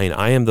the vine.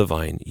 I am the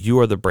vine, you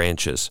are the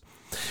branches.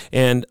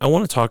 And I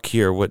want to talk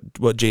here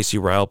what J.C.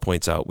 Ryle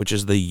points out, which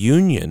is the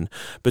union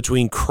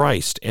between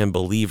Christ and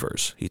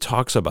believers. He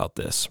talks about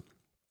this.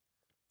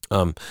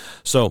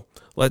 So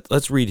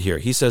let's read here.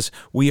 He says,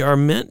 we are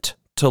meant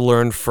to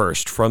learn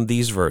first from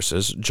these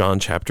verses, John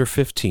chapter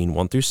 15,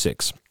 1 through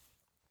 6,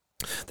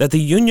 that the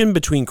union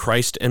between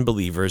Christ and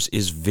believers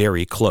is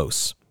very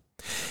close.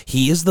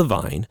 He is the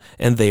vine,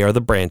 and they are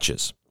the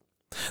branches.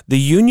 The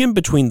union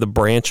between the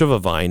branch of a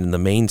vine and the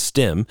main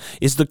stem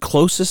is the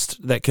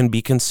closest that can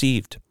be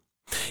conceived.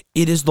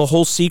 It is the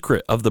whole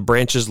secret of the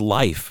branch's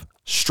life,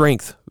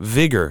 strength,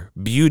 vigor,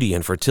 beauty,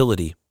 and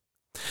fertility.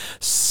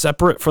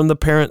 Separate from the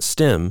parent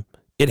stem,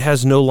 it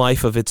has no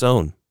life of its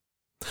own.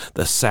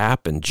 The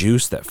sap and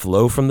juice that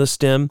flow from the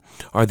stem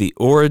are the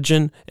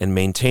origin and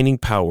maintaining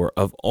power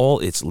of all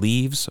its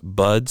leaves,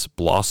 buds,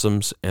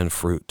 blossoms, and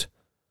fruit.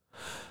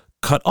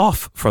 Cut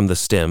off from the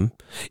stem,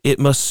 it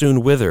must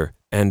soon wither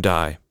and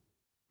die.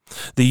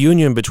 The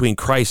union between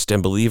Christ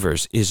and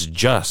believers is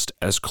just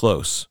as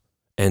close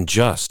and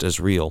just as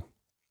real.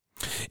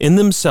 In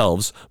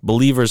themselves,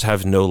 believers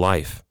have no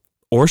life,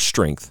 or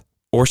strength,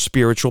 or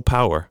spiritual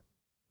power.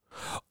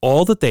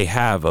 All that they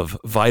have of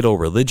vital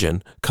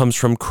religion comes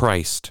from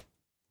Christ.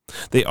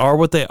 They are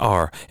what they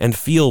are, and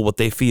feel what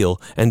they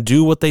feel, and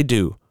do what they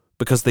do,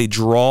 because they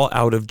draw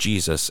out of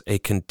Jesus a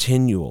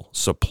continual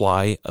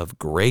supply of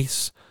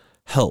grace,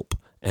 help,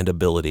 and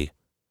ability.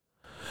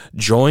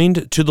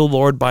 Joined to the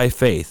Lord by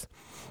faith,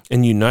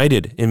 and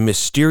united in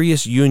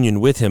mysterious union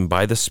with Him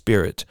by the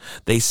Spirit,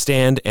 they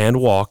stand and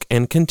walk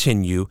and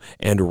continue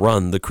and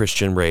run the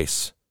Christian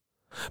race.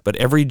 But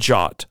every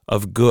jot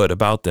of good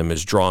about them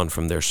is drawn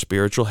from their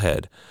spiritual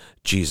head,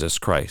 Jesus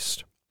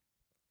Christ.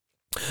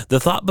 The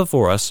thought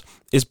before us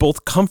is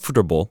both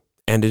comfortable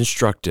and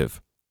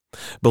instructive.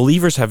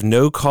 Believers have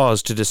no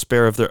cause to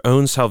despair of their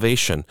own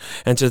salvation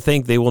and to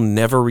think they will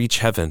never reach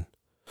heaven.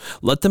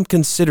 Let them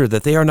consider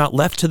that they are not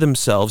left to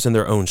themselves in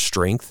their own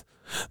strength.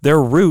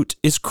 Their root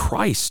is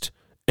Christ,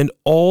 and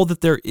all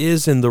that there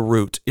is in the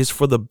root is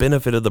for the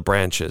benefit of the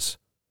branches.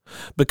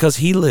 Because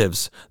He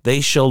lives,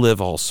 they shall live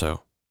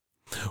also.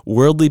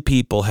 Worldly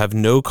people have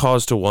no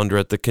cause to wonder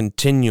at the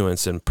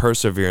continuance and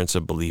perseverance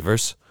of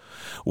believers.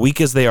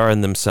 Weak as they are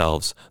in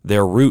themselves,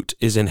 their root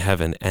is in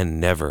heaven and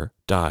never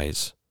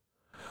dies.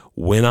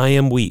 When I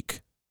am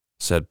weak,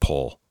 said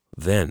Paul,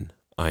 then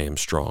I am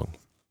strong.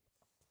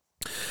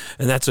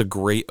 And that's a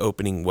great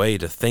opening way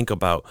to think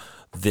about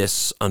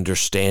this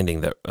understanding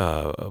that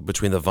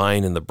between the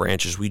vine and the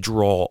branches, we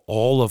draw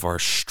all of our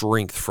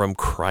strength from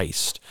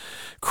Christ.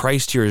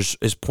 Christ here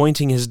is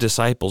pointing His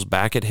disciples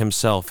back at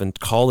Himself and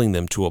calling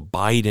them to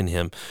abide in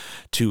Him,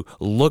 to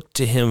look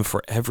to Him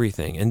for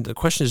everything. And the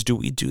question is, do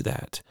we do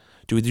that?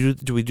 Do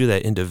we do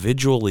that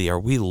individually? Are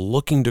we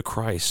looking to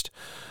Christ?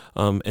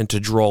 And to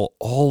draw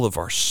all of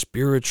our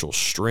spiritual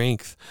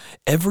strength,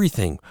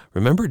 everything.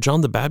 Remember,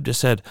 John the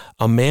Baptist said,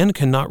 a man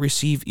cannot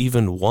receive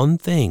even one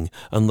thing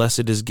unless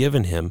it is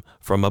given him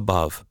from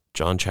above.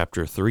 John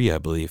chapter 3, I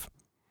believe.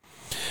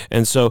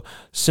 And so,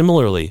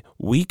 similarly,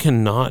 we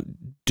cannot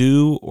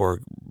do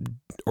or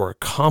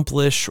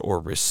accomplish or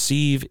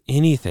receive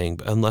anything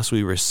unless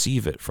we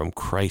receive it from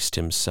Christ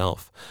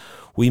Himself.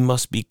 We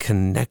must be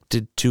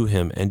connected to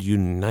Him and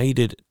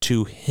united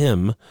to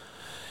Him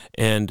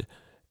and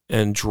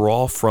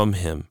draw from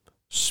Him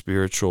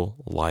spiritual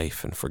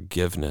life and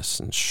forgiveness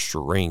and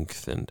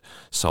strength and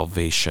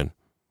salvation.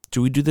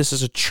 Do we do this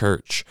as a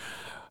church?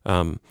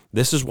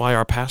 This is why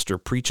our pastor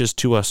preaches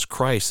to us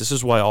Christ. This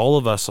is why all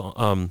of us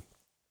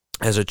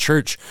as a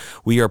church,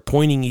 we are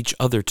pointing each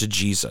other to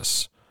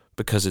Jesus,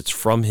 because it's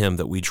from Him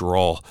that we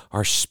draw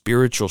our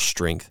spiritual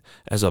strength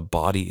as a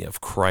body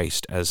of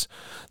Christ, as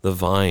the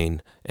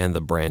vine and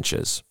the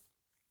branches.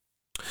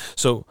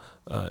 So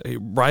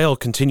Ryle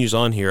continues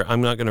on here.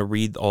 I'm not going to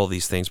read all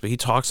these things, but he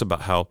talks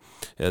about how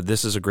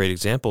this is a great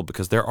example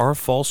because there are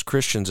false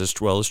Christians as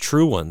well as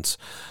true ones.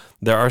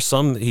 There are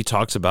some he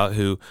talks about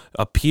who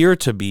appear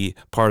to be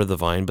part of the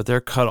vine, but they're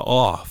cut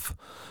off.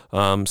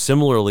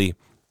 Similarly,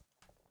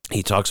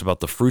 he talks about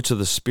the fruits of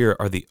the Spirit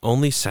are the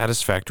only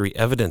satisfactory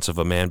evidence of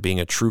a man being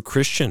a true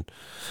Christian,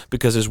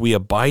 because as we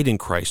abide in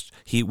Christ,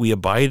 we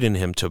abide in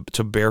Him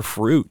to bear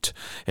fruit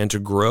and to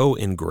grow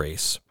in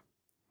grace.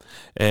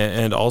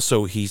 And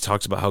also he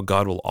talks about how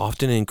God will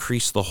often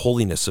increase the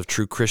holiness of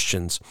true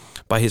Christians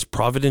by His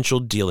providential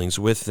dealings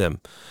with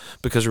them.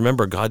 Because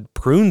remember, God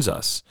prunes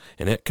us,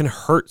 and it can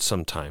hurt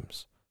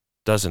sometimes,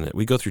 doesn't it?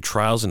 We go through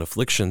trials and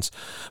afflictions,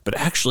 but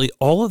actually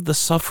all of the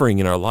suffering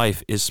in our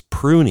life is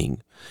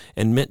pruning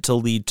and meant to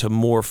lead to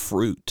more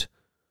fruit.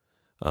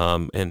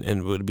 And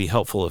it would be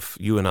helpful if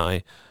you and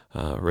I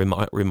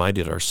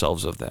reminded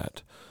ourselves of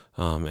that.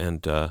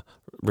 And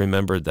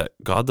remembered that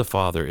God the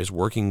Father is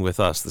working with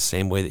us the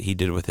same way that He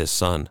did with His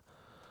Son,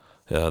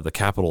 the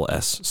capital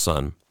S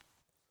Son,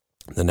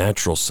 the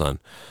natural Son,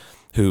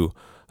 who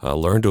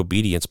learned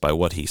obedience by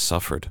what He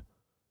suffered.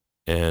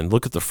 And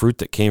look at the fruit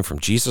that came from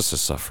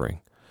Jesus'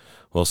 suffering.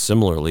 Well,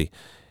 similarly,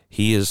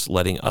 He is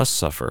letting us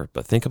suffer,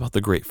 but think about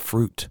the great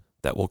fruit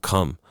that will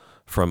come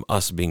from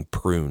us being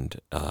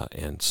pruned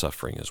and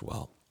suffering as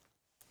well.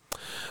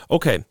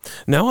 Okay,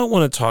 now I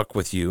want to talk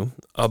with you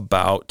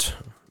about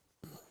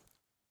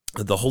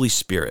the Holy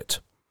Spirit,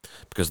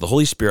 because the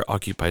Holy Spirit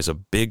occupies a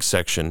big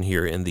section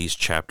here in these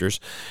chapters,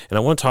 and I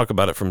want to talk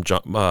about it from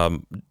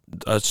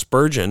a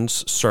Spurgeon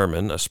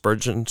sermon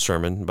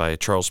by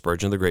Charles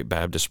Spurgeon, the great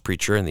Baptist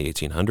preacher in the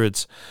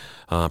 1800s,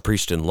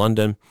 preached in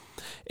London,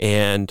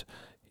 and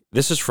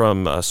this is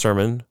from a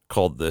sermon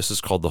called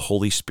the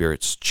Holy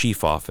Spirit's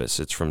Chief Office.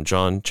 It's from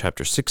John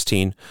chapter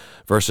 16,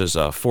 verses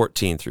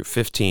 14 through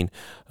 15.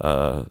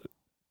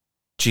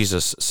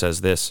 Jesus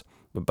says this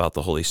about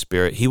the Holy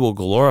Spirit: "He will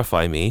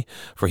glorify me,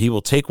 for he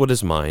will take what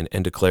is mine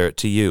and declare it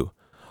to you.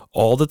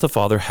 All that the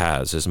Father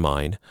has is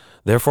mine.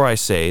 Therefore I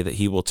say that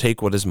he will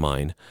take what is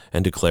mine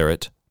and declare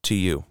it to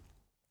you."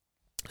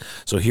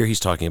 So here he's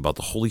talking about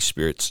the Holy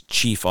Spirit's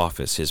chief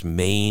office, his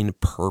main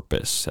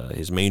purpose,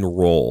 his main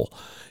role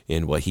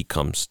in what he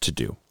comes to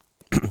do.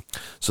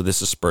 So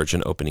this is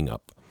Spurgeon opening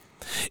up.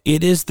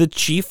 "It is the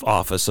chief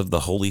office of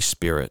the Holy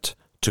Spirit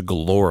to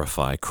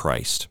glorify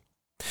Christ.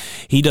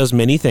 He does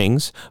many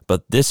things,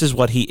 but this is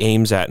what he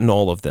aims at in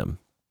all of them: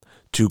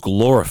 to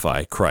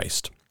glorify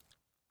Christ.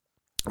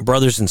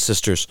 Brothers and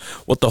sisters,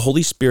 what the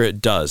Holy Spirit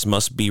does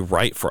must be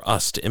right for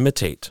us to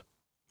imitate.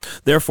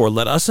 Therefore,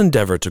 let us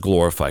endeavor to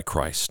glorify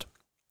Christ.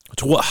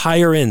 To what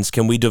higher ends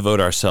can we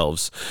devote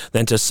ourselves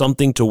than to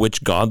something to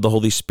which God the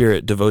Holy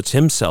Spirit devotes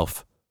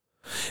himself?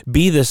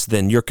 Be this,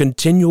 then, your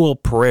continual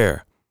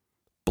prayer: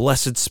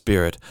 Blessed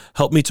Spirit,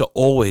 help me to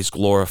always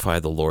glorify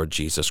the Lord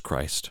Jesus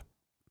Christ."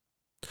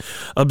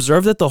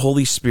 Observe that the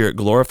Holy Spirit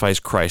glorifies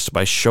Christ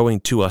by showing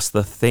to us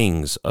the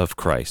things of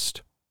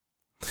Christ.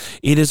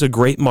 It is a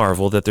great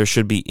marvel that there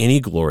should be any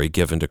glory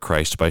given to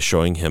Christ by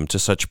showing him to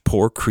such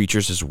poor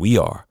creatures as we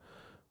are.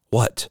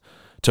 What?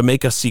 To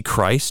make us see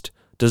Christ?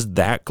 Does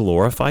that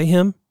glorify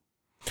him?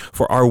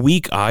 For our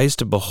weak eyes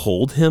to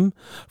behold him?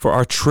 For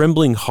our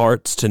trembling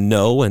hearts to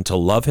know and to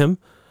love him?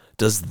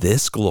 Does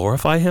this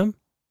glorify him?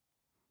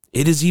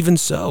 It is even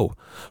so,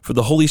 for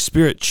the Holy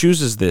Spirit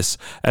chooses this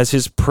as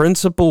his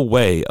principal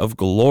way of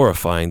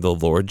glorifying the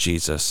Lord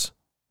Jesus.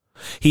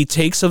 He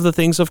takes of the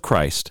things of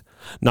Christ,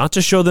 not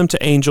to show them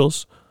to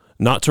angels,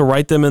 not to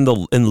write them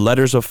in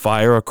letters of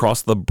fire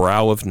across the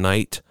brow of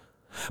night,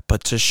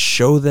 but to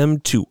show them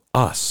to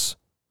us.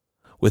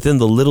 Within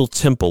the little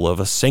temple of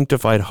a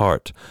sanctified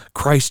heart,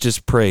 Christ is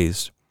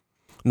praised,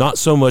 not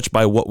so much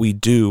by what we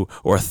do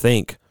or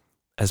think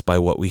as by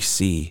what we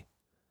see.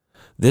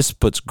 This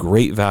puts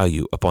great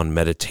value upon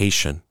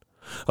meditation,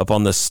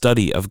 upon the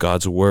study of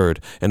God's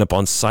Word, and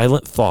upon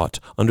silent thought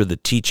under the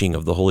teaching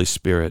of the Holy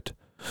Spirit.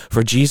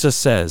 For Jesus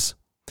says,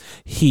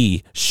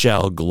 "He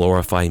shall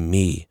glorify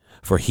me,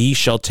 for he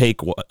shall take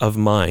of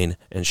mine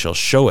and shall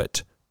show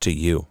it to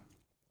you."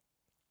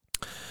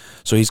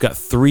 So he's got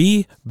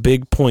three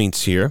big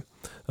points here.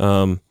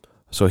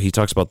 So he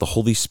talks about the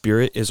Holy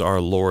Spirit is our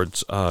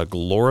Lord's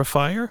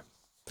glorifier.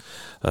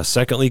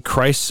 Secondly,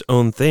 Christ's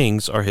own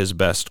things are his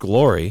best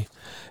glory.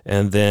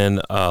 And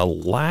then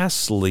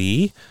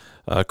lastly,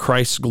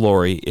 Christ's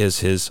glory is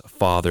his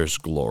Father's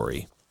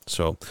glory.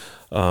 So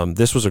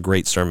this was a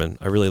great sermon.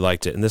 I really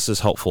liked it. And this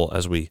is helpful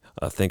as we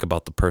think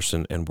about the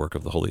person and work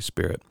of the Holy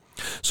Spirit.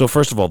 So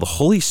first of all, the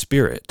Holy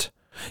Spirit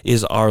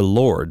is our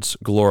Lord's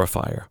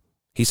glorifier.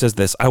 He says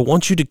this: "I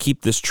want you to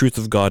keep this truth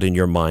of God in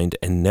your mind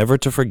and never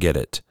to forget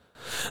it.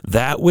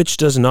 That which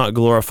does not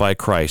glorify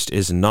Christ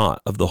is not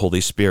of the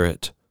Holy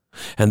Spirit.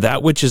 And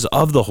that which is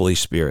of the Holy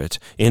Spirit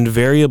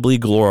invariably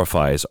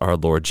glorifies our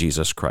Lord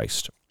Jesus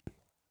Christ."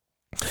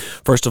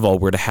 First of all,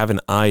 we're to have an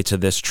eye to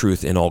this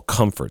truth in all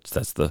comforts.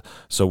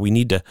 So we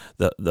need to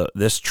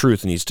this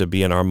truth needs to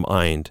be in our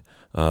mind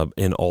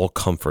in all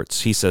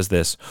comforts. He says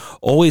this: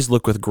 "Always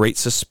look with great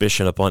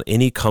suspicion upon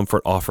any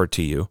comfort offered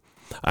to you,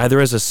 either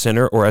as a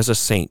sinner or as a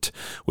saint,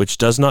 which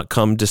does not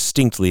come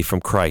distinctly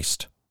from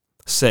Christ.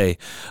 Say,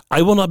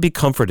 I will not be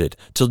comforted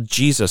till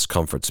Jesus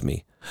comforts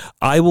me.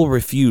 I will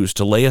refuse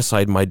to lay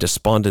aside my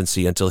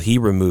despondency until he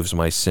removes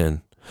my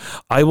sin.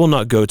 I will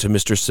not go to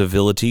Mr.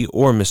 Civility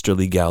or Mr.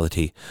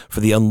 Legality for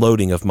the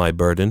unloading of my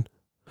burden.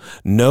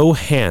 No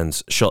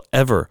hands shall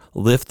ever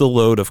lift the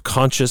load of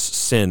conscious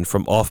sin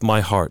from off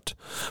my heart,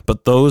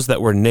 but those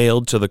that were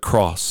nailed to the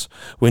cross,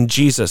 when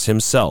Jesus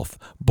himself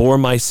bore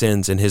my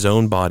sins in his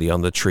own body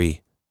on the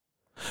tree.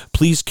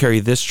 Please carry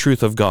this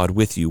truth of God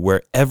with you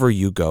wherever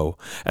you go,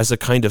 as a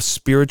kind of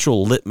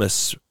spiritual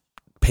litmus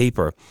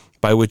paper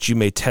by which you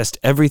may test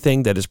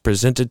everything that is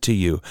presented to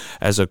you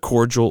as a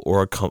cordial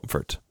or a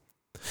comfort.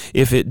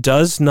 If it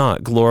does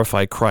not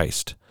glorify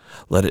Christ,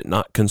 let it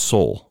not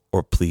console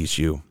or please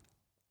you."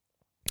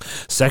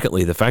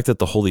 Secondly, the fact that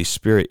the Holy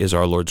Spirit is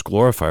our Lord's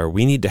glorifier,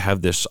 we need to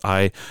have this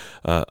an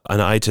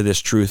eye to this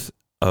truth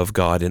of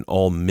God in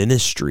all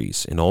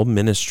ministries. In all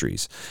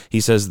ministries, he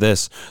says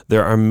this: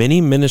 "There are many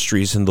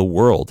ministries in the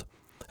world,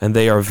 and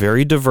they are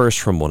very diverse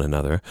from one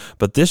another,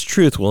 but this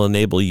truth will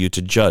enable you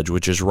to judge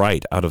which is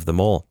right out of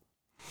them all.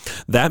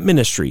 That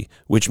ministry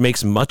which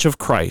makes much of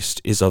Christ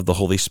is of the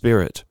Holy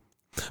Spirit.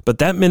 But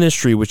that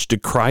ministry which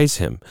decries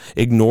him,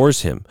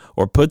 ignores him,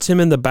 or puts him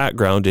in the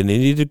background in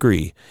any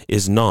degree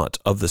is not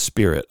of the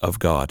Spirit of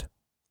God.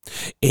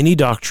 Any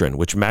doctrine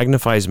which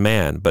magnifies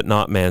man but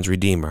not man's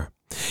Redeemer,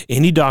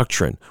 any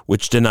doctrine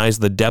which denies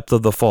the depth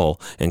of the fall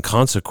and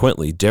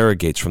consequently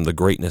derogates from the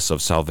greatness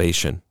of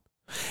salvation,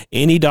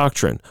 any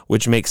doctrine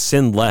which makes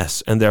sin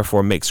less and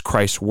therefore makes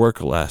Christ's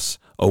work less,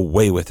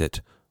 away with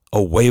it,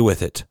 away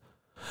with it.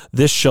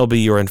 This shall be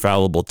your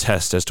infallible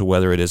test as to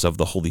whether it is of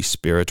the Holy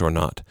Spirit or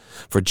not.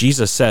 For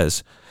Jesus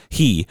says,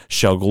 He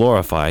shall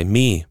glorify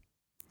me.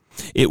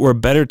 It were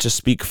better to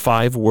speak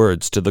 5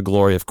 words to the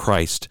glory of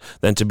Christ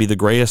than to be the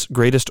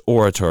greatest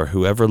orator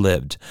who ever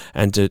lived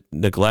and to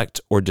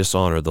neglect or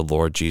dishonor the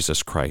Lord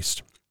Jesus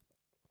Christ.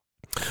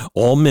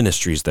 All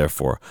ministries,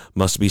 therefore,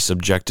 must be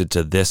subjected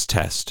to this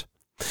test.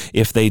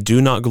 If they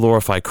do not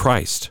glorify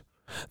Christ,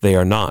 they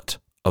are not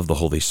of the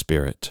Holy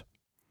Spirit.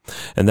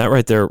 And that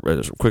right there,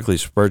 quickly,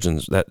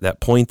 Spurgeon's, that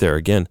point there,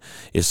 again,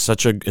 is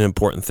such an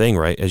important thing,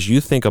 right? As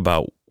you think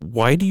about,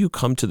 why do you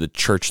come to the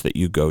church that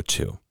you go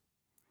to?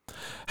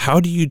 How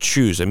do you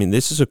choose? I mean,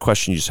 this is a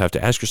question you just have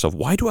to ask yourself.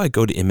 Why do I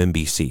go to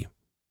MMBC?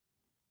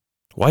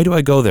 Why do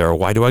I go there? Or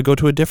why do I go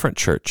to a different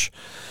church?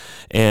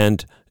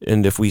 And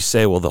if we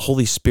say, well, the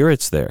Holy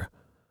Spirit's there,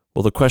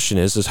 well, the question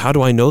is how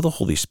do I know the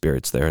Holy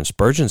Spirit's there? And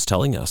Spurgeon's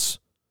telling us,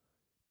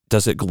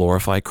 does it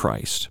glorify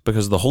Christ?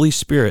 Because the Holy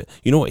Spirit,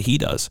 you know what He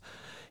does?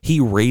 He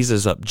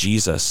raises up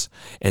Jesus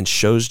and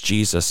shows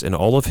Jesus in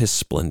all of His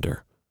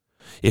splendor.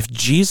 If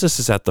Jesus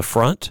is at the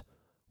front,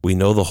 we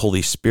know the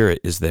Holy Spirit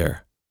is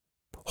there,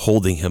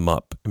 holding Him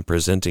up and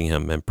presenting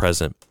Him and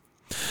present.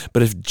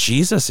 But if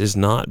Jesus is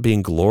not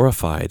being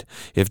glorified,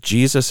 if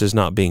Jesus is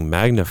not being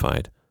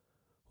magnified,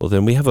 well,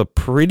 then we have a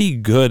pretty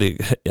good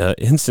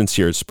instance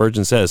here.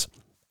 Spurgeon says,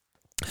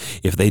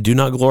 if they do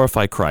not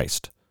glorify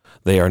Christ,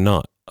 they are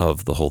not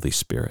of the Holy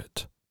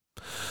Spirit.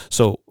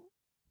 So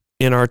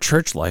in our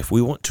church life,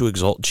 we want to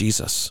exalt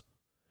Jesus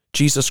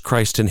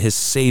Christ in His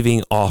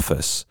saving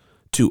office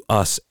to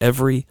us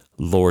every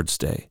Lord's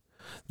Day.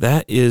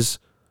 That is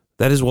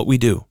what we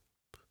do.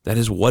 That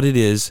is what it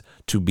is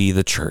to be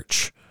the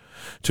church,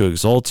 to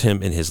exalt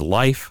Him in His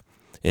life,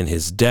 in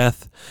His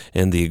death,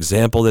 and the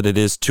example that it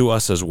is to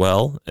us as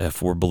well.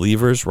 If we're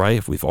believers, right?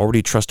 If we've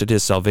already trusted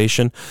His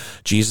salvation,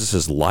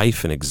 Jesus'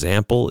 life and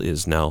example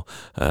is now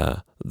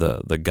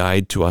the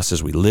guide to us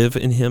as we live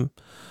in Him.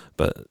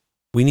 But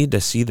we need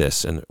to see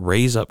this and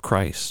raise up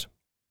Christ.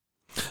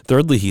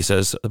 Thirdly, he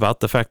says about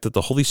the fact that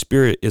the Holy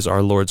Spirit is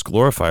our Lord's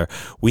glorifier.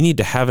 We need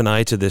to have an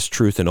eye to this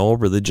truth in all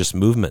religious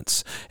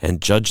movements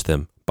and judge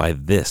them by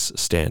this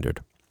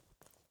standard.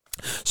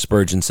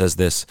 Spurgeon says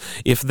this,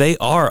 if they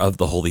are of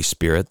the Holy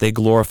Spirit, they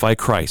glorify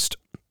Christ.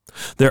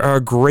 There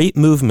are great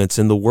movements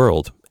in the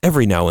world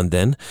every now and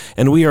then,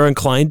 and we are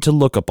inclined to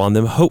look upon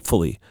them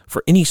hopefully,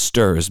 for any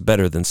stir is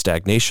better than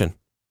stagnation.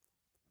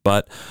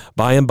 But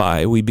by and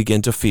by we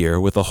begin to fear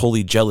with a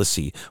holy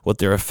jealousy what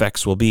their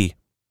effects will be.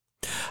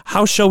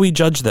 How shall we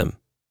judge them?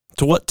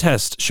 To what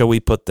test shall we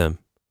put them?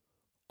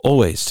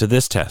 Always to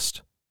this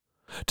test.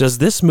 Does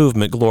this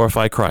movement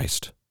glorify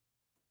Christ?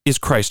 Is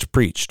Christ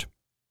preached?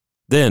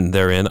 Then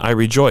therein I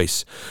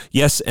rejoice,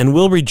 yes, and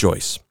will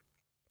rejoice.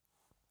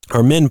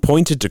 Are men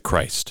pointed to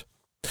Christ?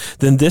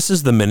 Then this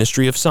is the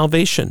ministry of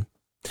salvation.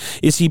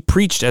 Is He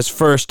preached as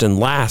first and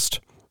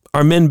last?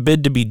 Are men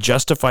bid to be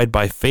justified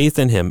by faith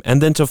in Him,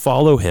 and then to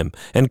follow Him,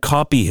 and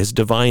copy His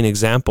divine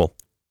example?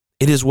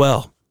 It is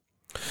well.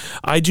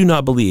 I do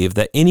not believe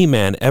that any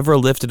man ever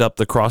lifted up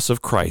the cross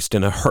of Christ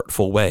in a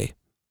hurtful way.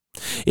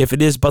 If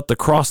it is but the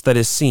cross that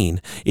is seen,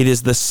 it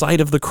is the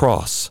sight of the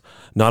cross,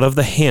 not of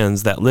the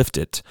hands that lift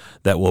it,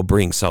 that will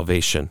bring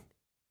salvation.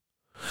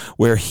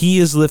 Where He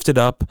is lifted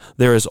up,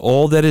 there is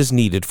all that is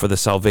needed for the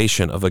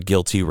salvation of a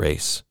guilty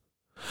race.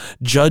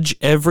 Judge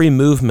every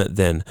movement,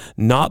 then,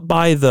 not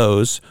by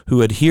those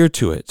who adhere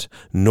to it,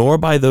 nor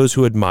by those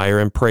who admire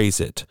and praise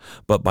it,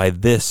 but by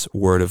this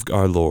word of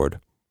our Lord.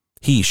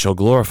 He shall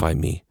glorify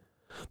me.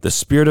 The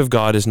Spirit of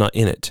God is not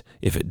in it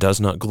if it does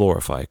not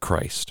glorify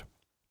Christ.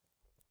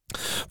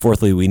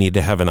 Fourthly, we need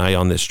to have an eye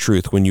on this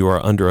truth when you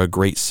are under a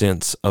great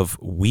sense of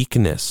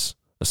weakness,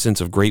 a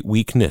sense of great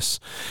weakness.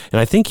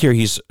 And I think here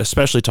he's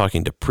especially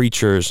talking to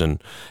preachers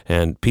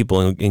and people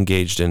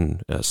engaged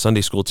in Sunday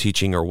school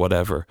teaching or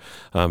whatever.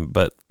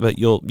 But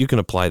you can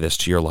apply this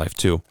to your life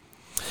too.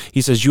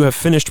 He says, you have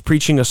finished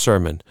preaching a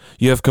sermon,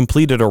 you have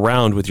completed a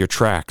round with your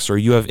tracts, or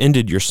you have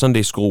ended your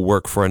Sunday school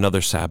work for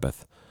another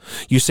Sabbath.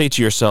 You say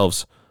to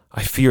yourselves,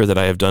 I fear that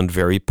I have done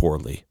very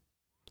poorly.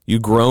 You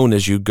groan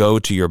as you go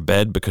to your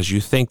bed because you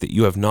think that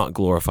you have not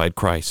glorified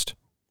Christ.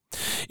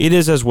 It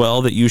is as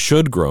well that you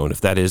should groan if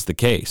that is the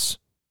case.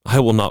 I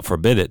will not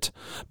forbid it,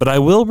 but I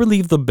will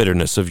relieve the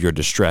bitterness of your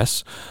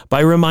distress by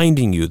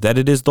reminding you that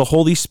it is the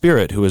Holy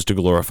Spirit who is to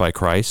glorify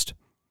Christ.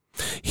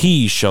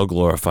 He shall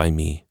glorify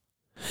me.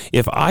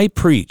 If I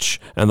preach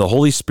and the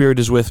Holy Spirit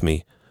is with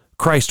me,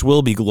 Christ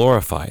will be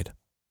glorified.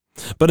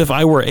 But if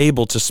I were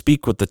able to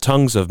speak with the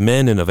tongues of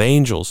men and of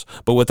angels,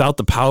 but without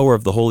the power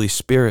of the Holy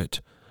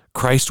Spirit,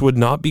 Christ would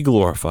not be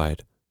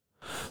glorified.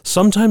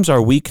 Sometimes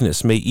our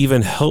weakness may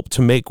even help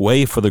to make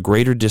way for the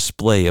greater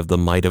display of the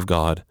might of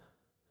God.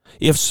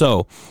 If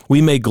so,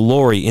 we may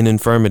glory in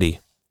infirmity.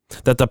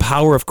 that the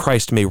power of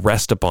Christ may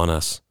rest upon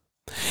us.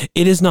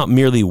 It is not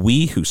merely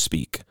we who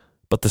speak,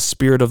 but the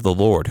Spirit of the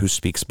Lord who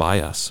speaks by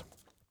us.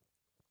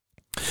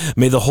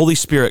 May the Holy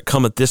Spirit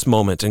come at this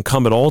moment and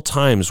come at all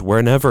times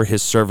whenever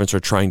his servants are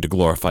trying to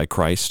glorify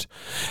Christ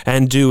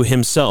and do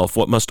himself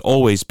what must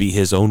always be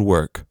his own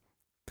work.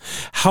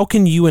 How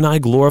can you and I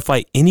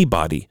glorify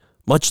anybody,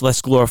 much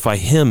less glorify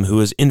him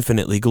who is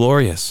infinitely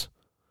glorious?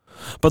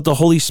 But the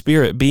Holy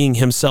Spirit, being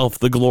himself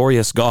the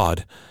glorious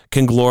God,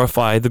 can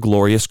glorify the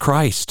glorious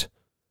Christ.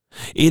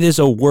 It is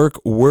a work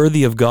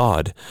worthy of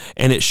God,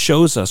 and it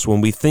shows us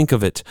when we think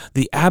of it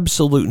the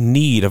absolute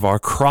need of our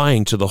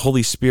crying to the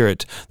Holy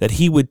Spirit that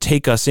he would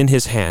take us in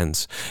his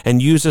hands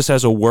and use us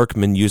as a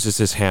workman uses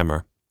his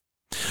hammer.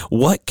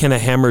 What can a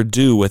hammer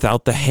do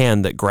without the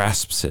hand that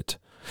grasps it?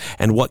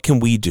 And what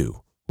can we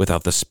do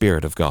without the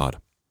Spirit of God?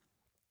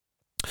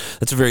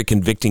 That's a very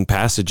convicting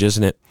passage,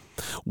 isn't it?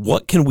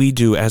 What can we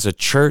do as a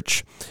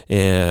church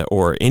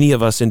or any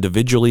of us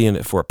individually, and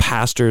if we're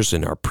pastors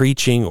in our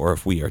preaching, or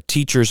if we are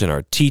teachers in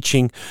our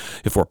teaching,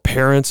 if we're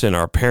parents in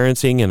our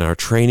parenting and our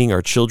training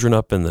our children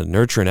up in the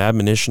nurture and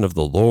admonition of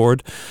the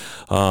Lord?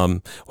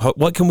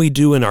 What can we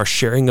do in our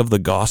sharing of the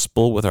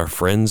gospel with our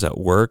friends at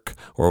work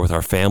or with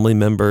our family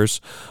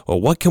members? Or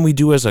what can we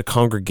do as a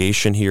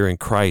congregation here in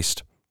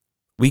Christ?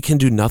 We can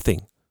do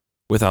nothing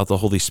without the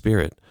Holy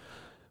Spirit,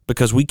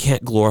 because we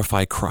can't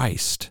glorify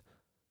Christ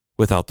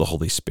without the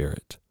Holy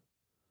Spirit.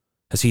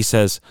 As he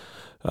says,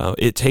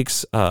 it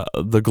takes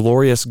the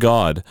glorious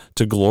God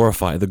to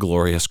glorify the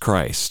glorious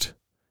Christ.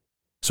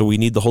 So we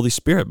need the Holy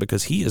Spirit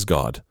because he is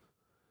God.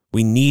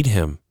 We need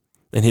him.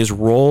 And his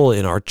role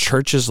in our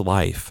church's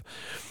life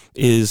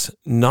is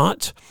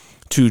not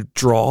to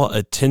draw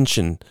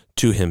attention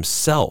to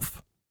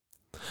himself,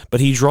 but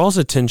he draws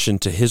attention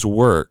to his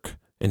work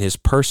and his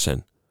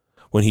person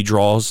when he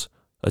draws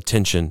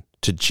attention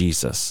to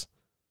Jesus.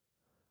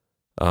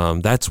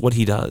 That's what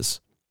he does.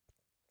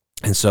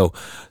 And so,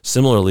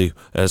 similarly,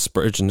 as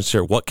Spurgeon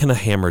said, what can a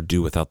hammer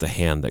do without the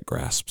hand that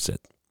grasps it?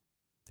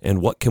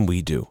 And what can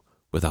we do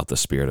without the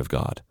Spirit of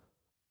God?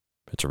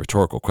 It's a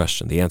rhetorical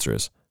question. The answer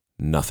is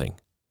nothing.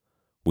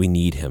 We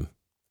need him.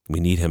 We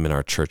need him in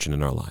our church and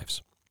in our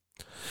lives.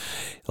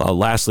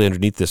 Lastly,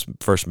 underneath this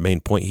first main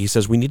point, he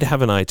says we need to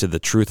have an eye to the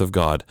truth of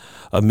God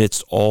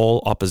amidst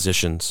all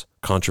oppositions,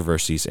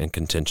 controversies, and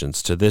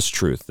contentions to this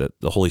truth that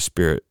the Holy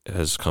Spirit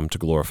has come to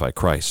glorify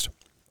Christ.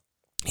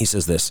 He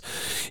says this,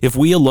 if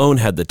we alone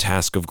had the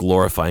task of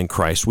glorifying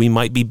Christ, we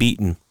might be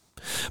beaten.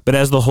 But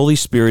as the Holy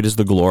Spirit is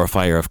the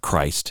glorifier of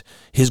Christ,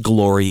 his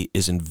glory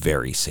is in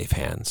very safe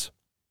hands.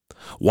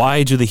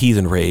 Why do the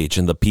heathen rage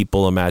and the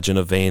people imagine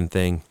a vain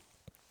thing?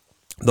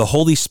 The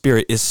Holy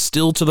Spirit is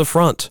still to the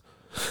front.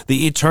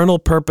 The eternal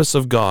purpose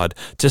of God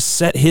to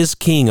set his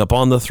king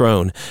upon the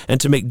throne and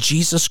to make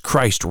Jesus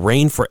Christ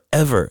reign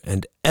forever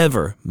and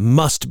ever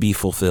must be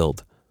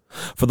fulfilled.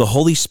 For the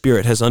Holy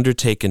Spirit has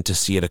undertaken to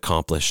see it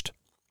accomplished.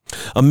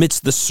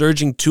 Amidst the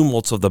surging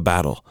tumults of the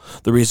battle,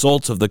 the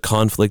result of the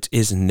conflict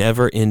is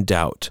never in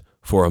doubt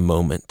for a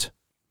moment.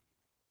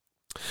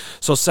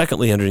 So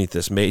secondly, underneath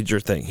this major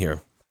thing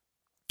here,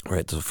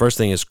 right, the first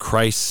thing is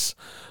Christ's,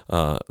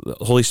 the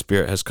Holy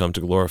Spirit has come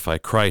to glorify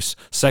Christ.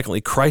 Secondly,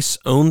 Christ's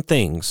own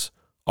things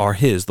are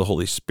the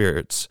Holy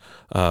Spirit's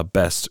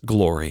best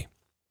glory.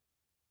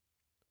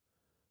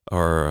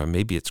 Or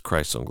maybe it's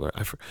Christ's own glory.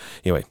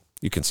 Anyway,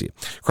 you can see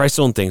it. Christ's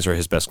own things are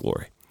his best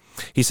glory.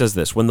 He says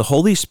this, when the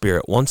Holy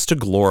Spirit wants to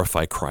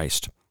glorify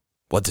Christ,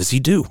 what does he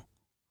do?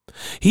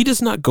 He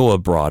does not go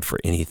abroad for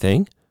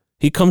anything.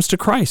 He comes to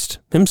Christ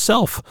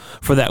himself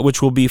for that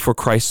which will be for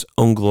Christ's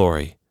own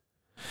glory.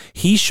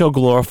 He shall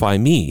glorify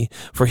me,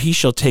 for he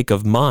shall take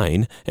of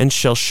mine and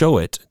shall show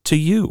it to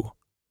you.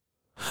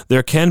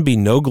 There can be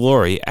no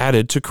glory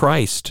added to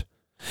Christ.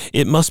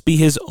 It must be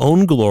his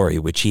own glory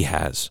which he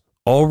has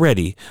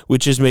already,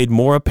 which is made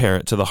more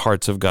apparent to the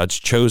hearts of God's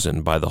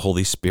chosen by the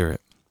Holy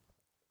Spirit.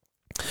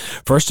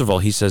 First of all,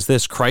 he says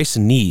this, Christ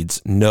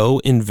needs no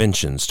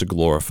inventions to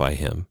glorify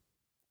him.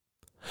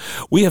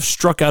 We have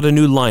struck out a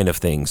new line of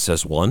things,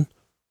 says one.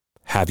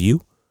 Have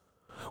you?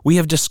 We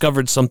have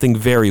discovered something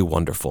very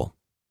wonderful.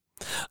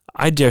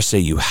 I dare say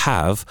you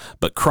have,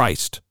 but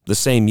Christ, the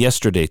same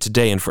yesterday,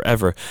 today, and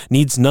forever,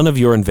 needs none of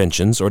your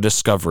inventions or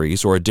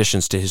discoveries or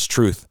additions to his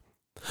truth.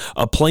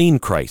 A plain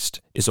Christ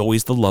is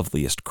always the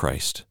loveliest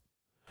Christ.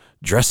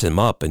 Dress him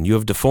up, and you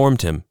have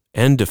deformed him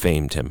and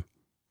defamed him.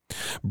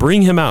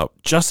 Bring him out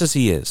just as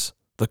he is,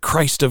 the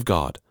Christ of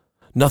God,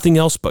 nothing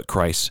else but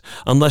Christ,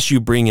 unless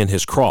you bring in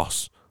his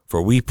cross,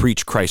 for we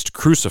preach Christ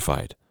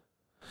crucified.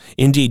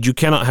 Indeed, you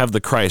cannot have the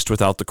Christ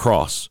without the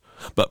cross,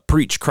 but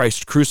preach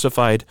Christ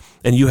crucified,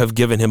 and you have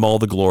given him all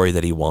the glory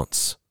that he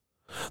wants.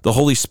 The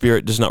Holy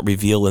Spirit does not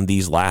reveal in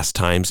these last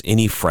times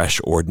any fresh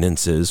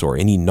ordinances or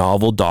any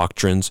novel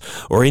doctrines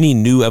or any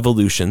new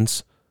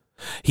evolutions.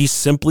 He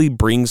simply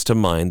brings to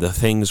mind the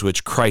things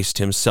which Christ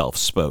himself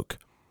spoke.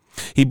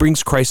 He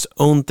brings Christ's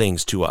own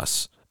things to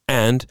us,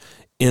 and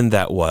in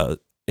that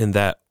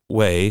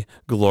way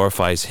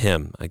glorifies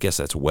him. I guess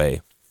that's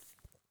way.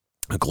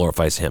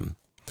 Glorifies him.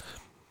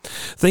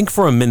 Think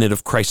for a minute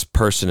of Christ's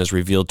person as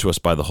revealed to us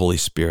by the Holy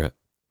Spirit.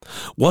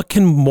 What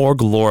can more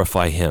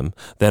glorify him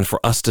than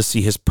for us to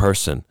see his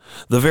person,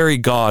 the very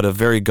God of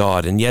very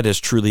God, and yet as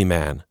truly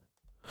man?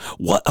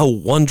 What a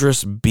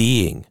wondrous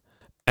being,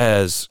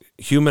 as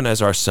human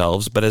as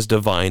ourselves, but as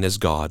divine as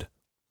God.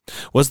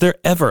 Was there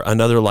ever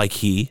another like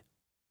he?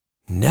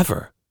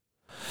 Never.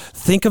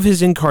 Think of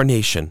his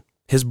incarnation,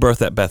 his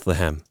birth at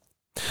Bethlehem.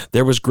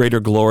 There was greater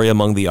glory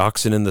among the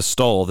oxen in the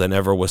stall than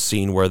ever was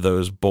seen where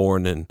those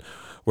born in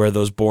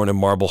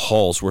marble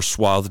halls were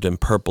swathed in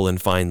purple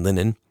and fine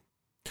linen.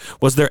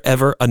 Was there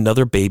ever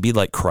another baby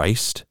like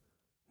Christ?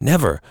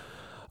 Never.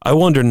 I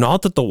wonder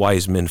not that the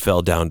wise men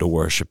fell down to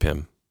worship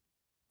him.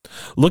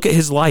 Look at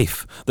his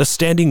life, the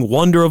standing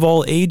wonder of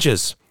all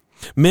ages.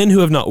 Men who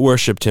have not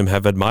worshipped him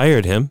have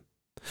admired him.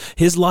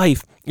 His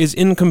life is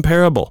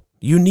incomparable,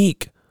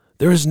 unique.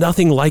 There is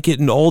nothing like it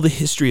in all the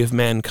history of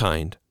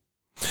mankind.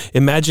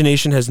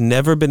 Imagination has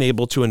never been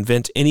able to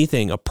invent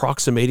anything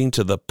approximating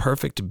to the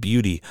perfect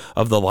beauty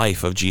of the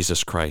life of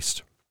Jesus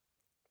Christ.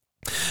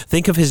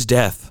 Think of his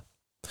death.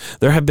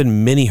 There have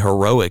been many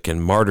heroic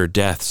and martyr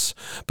deaths,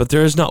 but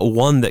there is not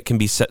one that can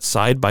be set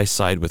side by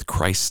side with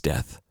Christ's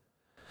death.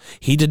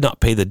 He did not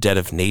pay the debt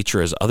of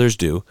nature as others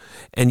do,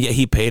 and yet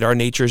he paid our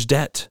nature's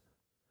debt.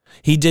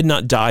 He did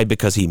not die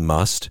because he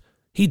must.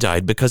 He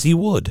died because he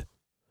would.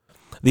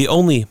 The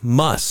only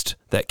must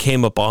that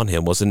came upon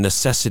him was a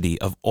necessity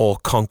of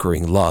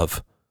all-conquering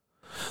love.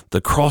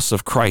 The cross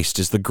of Christ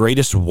is the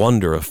greatest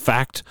wonder of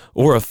fact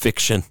or of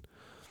fiction.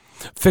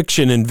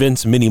 Fiction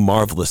invents many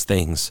marvelous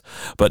things,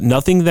 but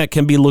nothing that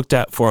can be looked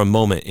at for a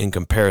moment in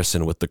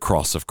comparison with the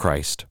cross of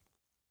Christ.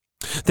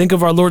 Think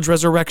of our Lord's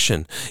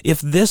resurrection.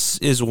 If this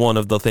is one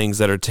of the things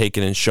that are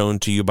taken and shown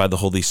to you by the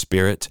Holy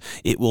Spirit,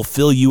 it will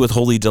fill you with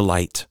holy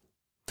delight.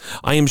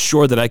 I am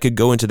sure that I could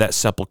go into that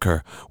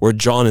sepulcher where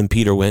John and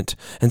Peter went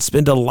and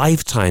spend a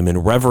lifetime in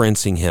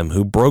reverencing him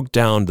who broke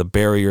down the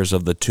barriers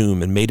of the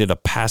tomb and made it a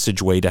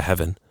passageway to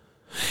heaven.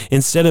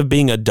 Instead of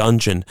being a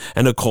dungeon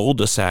and a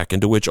cul-de-sac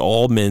into which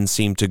all men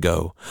seem to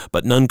go,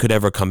 but none could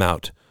ever come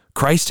out,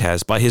 Christ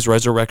has, by his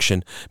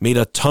resurrection, made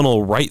a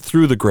tunnel right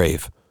through the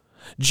grave.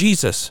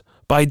 Jesus,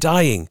 by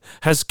dying,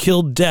 has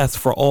killed death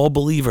for all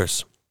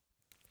believers.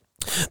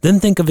 Then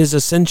think of his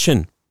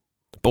ascension.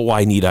 But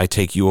why need I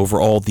take you over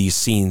all these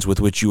scenes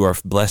with which you are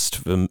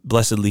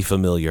blessedly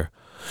familiar?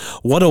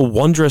 What a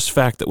wondrous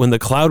fact that when the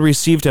cloud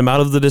received him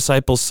out of the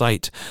disciples'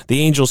 sight, the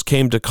angels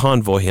came to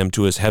convoy him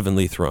to his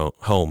heavenly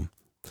home.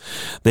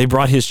 They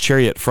brought his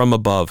chariot from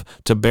above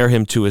to bear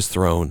him to his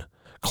throne,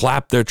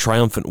 clapped their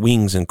triumphant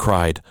wings and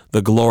cried,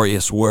 "The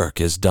glorious work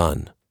is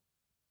done."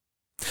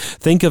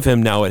 Think of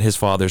him now at his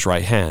Father's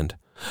right hand,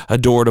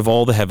 adored of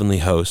all the heavenly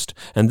host,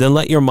 and then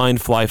let your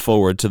mind fly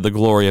forward to the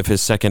glory of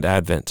his second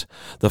advent,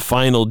 the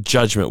final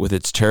judgment with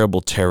its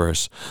terrible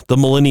terrors, the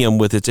millennium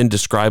with its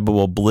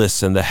indescribable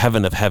bliss, and the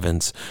heaven of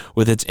heavens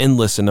with its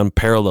endless and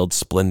unparalleled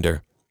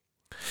splendor.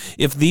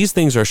 If these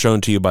things are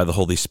shown to you by the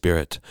Holy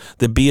Spirit,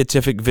 the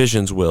beatific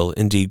visions will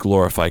indeed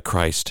glorify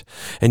Christ,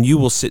 and you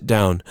will sit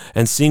down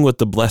and sing with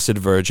the Blessed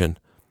Virgin,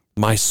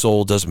 "My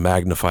soul does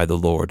magnify the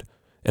Lord,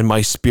 and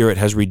my spirit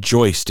has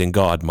rejoiced in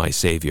God my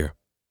Savior."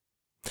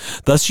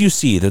 Thus you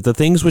see that the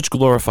things which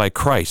glorify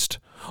Christ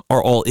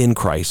are all in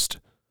Christ.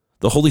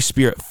 The Holy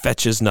Spirit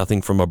fetches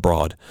nothing from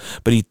abroad,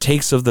 but he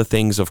takes of the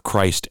things of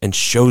Christ and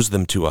shows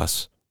them to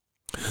us.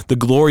 The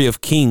glory of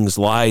kings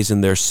lies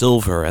in their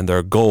silver and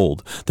their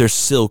gold, their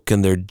silk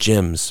and their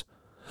gems,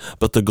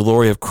 but the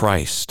glory of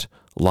Christ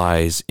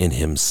lies in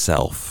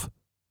himself.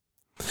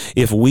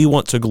 If we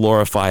want to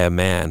glorify a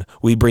man,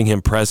 we bring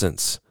him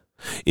presents.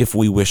 If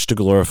we wish to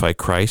glorify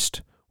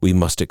Christ, we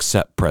must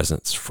accept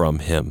presents from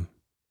him.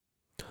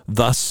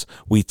 Thus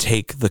we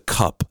take the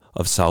cup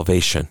of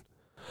salvation,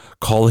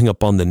 calling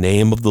upon the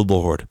name of the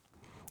Lord,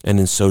 and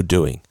in so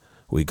doing,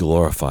 we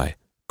glorify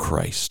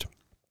Christ.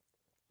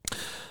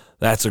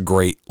 That's a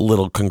great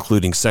little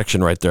concluding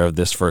section right there of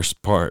this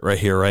first part right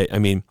here, right? I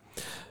mean,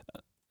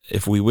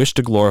 if we wish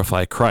to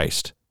glorify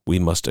Christ, we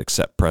must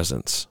accept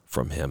presents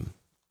from him.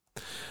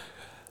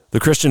 The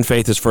Christian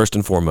faith is first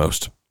and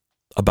foremost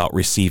about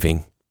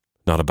receiving,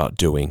 not about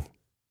doing.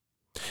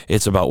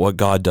 It's about what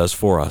God does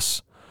for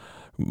us,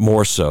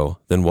 more so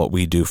than what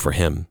we do for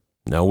him.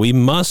 Now we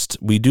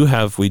do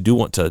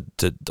want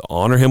to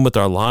honor him with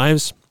our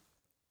lives,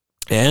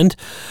 and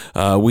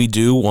we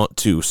do want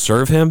to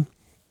serve him.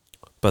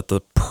 But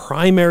the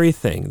primary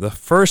thing, the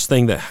first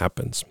thing that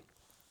happens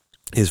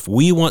is if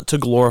we want to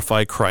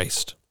glorify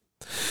Christ,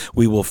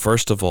 we will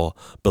first of all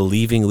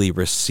believingly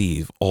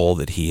receive all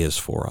that he is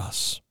for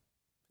us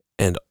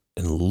and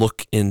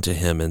look into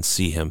him and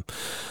see him.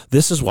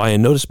 This is why,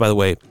 and notice, by the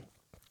way,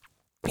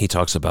 he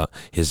talks about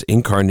his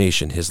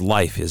incarnation, his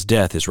life, his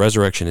death, his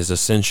resurrection, his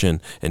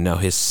ascension, and now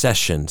his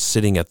session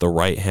sitting at the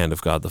right hand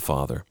of God the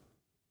Father.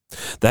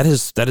 That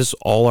is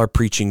all our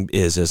preaching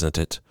is, isn't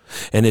it?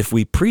 And if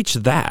we preach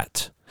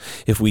that,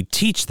 if we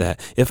teach that,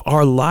 if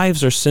our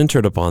lives are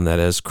centered upon that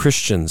as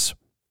Christians,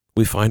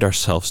 we find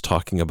ourselves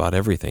talking about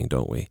everything,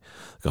 don't we?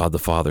 God the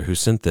Father who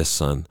sent this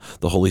Son,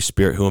 the Holy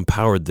Spirit who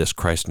empowered this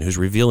Christ and who's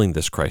revealing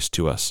this Christ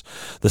to us,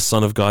 the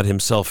Son of God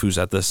himself who's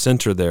at the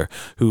center there,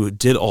 who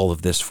did all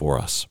of this for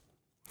us.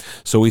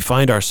 So we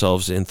find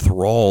ourselves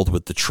enthralled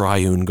with the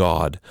triune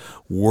God,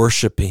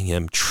 worshiping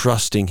him,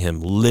 trusting him,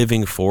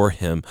 living for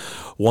him,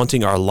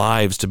 wanting our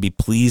lives to be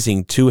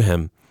pleasing to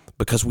him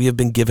because we have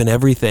been given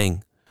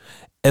everything.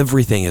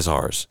 Everything is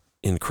ours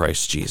in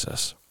Christ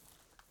Jesus.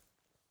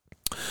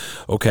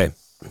 Okay,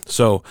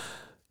 so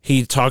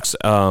he talks.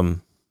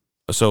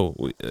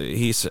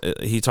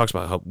 He talks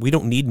about how we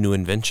don't need new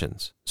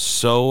inventions.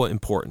 So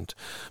important,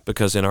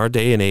 because in our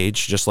day and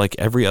age, just like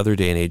every other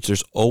day and age,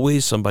 there's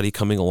always somebody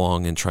coming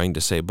along and trying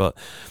to say, but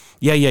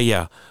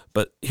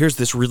but here's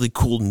this really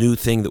cool new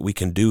thing that we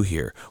can do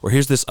here, or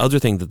here's this other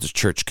thing that the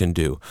church can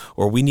do,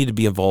 or we need to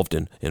be involved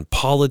in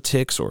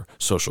politics or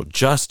social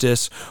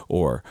justice,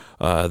 or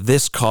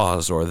this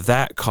cause or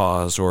that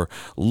cause, or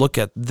look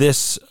at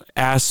this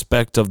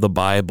aspect of the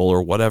Bible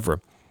or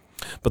whatever.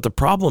 But the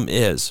problem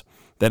is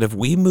that if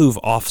we move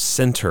off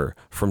center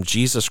from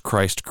Jesus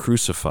Christ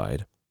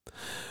crucified,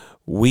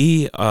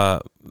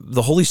 the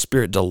Holy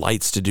Spirit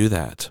delights to do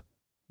that.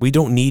 We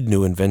don't need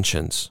new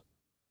inventions.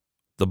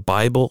 The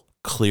Bible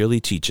clearly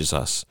teaches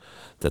us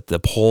that the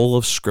whole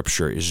of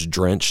Scripture is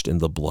drenched in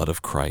the blood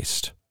of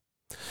Christ,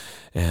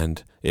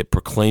 and it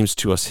proclaims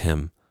to us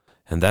him,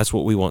 and that's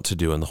what we want to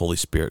do, and the Holy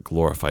Spirit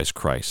glorifies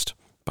Christ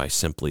by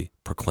simply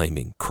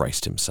proclaiming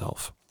Christ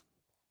himself.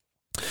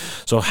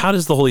 So how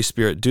does the Holy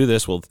Spirit do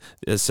this? Well,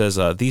 it says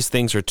these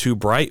things are too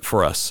bright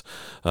for us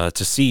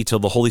to see till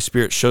the Holy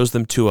Spirit shows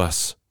them to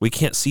us. We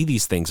can't see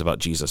these things about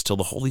Jesus till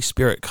the Holy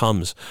Spirit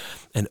comes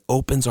and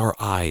opens our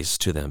eyes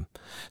to them.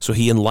 So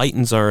he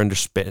enlightens our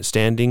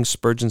understanding,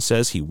 Spurgeon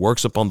says. He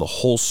works upon the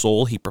whole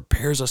soul. He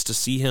prepares us to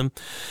see him.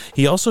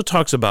 He also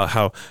talks about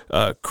how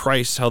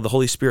how the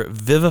Holy Spirit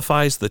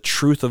vivifies the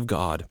truth of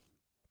God.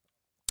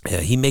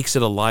 He makes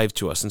it alive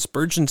to us. And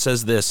Spurgeon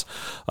says this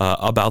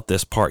about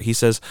this part. He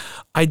says,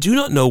 I do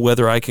not know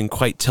whether I can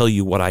quite tell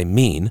you what I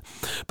mean,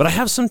 but I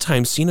have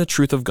sometimes seen a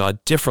truth of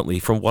God differently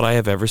from what I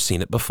have ever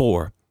seen it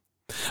before.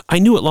 I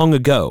knew it long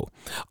ago.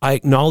 I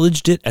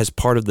acknowledged it as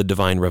part of the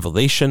divine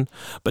revelation,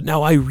 but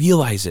now I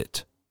realize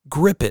it,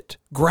 grip it,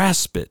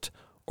 grasp it,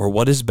 or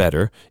what is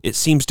better, it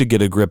seems to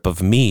get a grip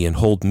of me and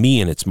hold me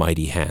in its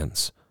mighty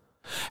hands.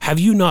 Have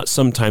you not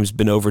sometimes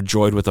been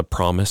overjoyed with a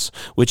promise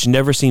which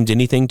never seemed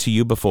anything to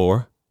you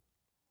before?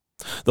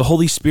 The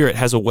Holy Spirit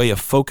has a way of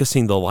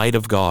focusing the light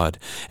of God,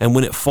 and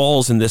when it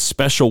falls in this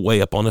special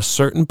way upon a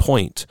certain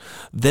point,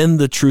 then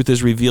the truth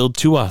is revealed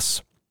to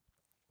us.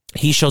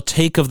 He shall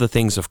take of the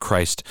things of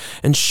Christ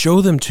and show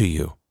them to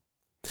you.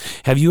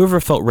 Have you ever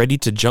felt ready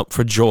to jump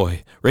for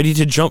joy, ready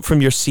to jump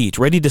from your seat,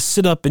 ready to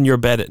sit up in your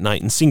bed at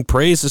night and sing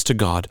praises to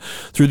God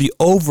through the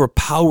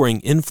overpowering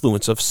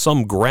influence of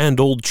some grand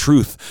old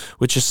truth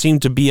which has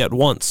seemed to be at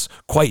once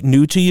quite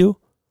new to you?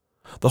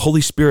 The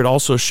Holy Spirit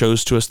also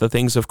shows to us the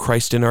things of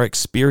Christ in our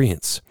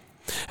experience.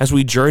 As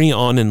we journey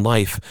on in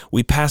life,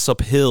 we pass up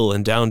hill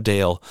and down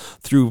dale,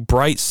 through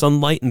bright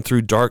sunlight and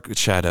through dark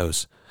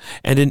shadows.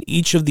 And in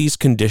each of these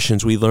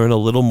conditions, we learn a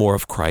little more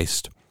of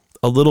Christ,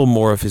 a little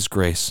more of his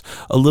grace,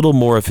 a little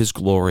more of his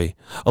glory,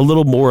 a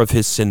little more of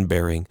his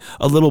sin-bearing,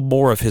 a little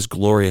more of his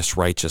glorious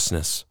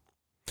righteousness.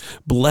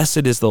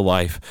 Blessed is the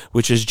life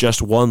which is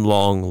just one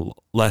long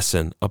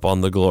lesson upon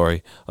the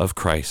glory of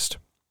Christ.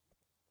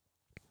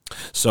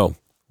 So,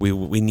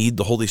 we need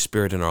the Holy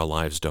Spirit in our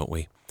lives, don't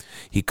we?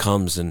 He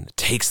comes and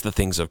takes the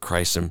things of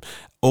Christ and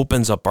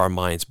opens up our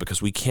minds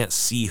because we can't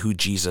see who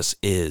Jesus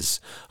is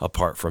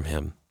apart from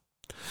him.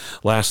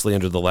 Lastly,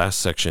 under the last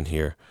section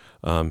here,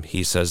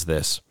 he says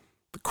this: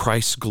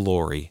 Christ's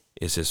glory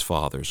is his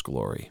Father's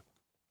glory.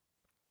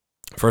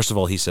 First of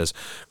all, he says,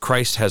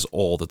 Christ has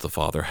all that the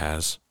Father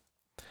has.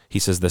 He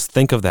says this,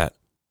 think of that.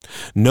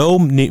 No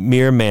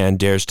mere man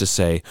dares to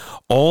say,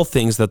 all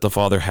things that the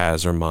Father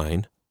has are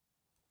mine.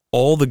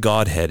 All the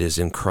Godhead is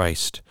in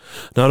Christ.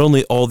 Not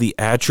only all the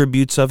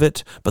attributes of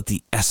it, but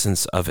the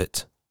essence of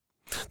it.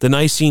 The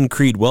Nicene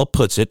Creed well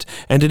puts it,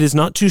 and it is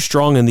not too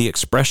strong in the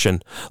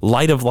expression,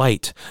 light of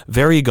light,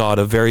 very God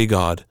of very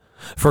God.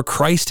 For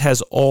Christ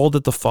has all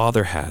that the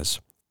Father has.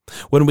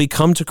 When we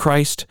come to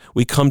Christ,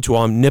 we come to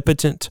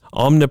omnipotent,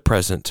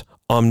 omnipresent,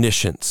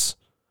 omniscience.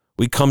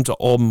 We come to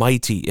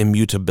almighty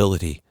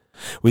immutability.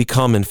 We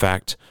come, in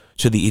fact,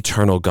 to the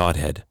eternal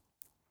Godhead.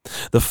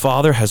 The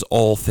Father has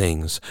all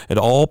things, and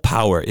all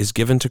power is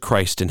given to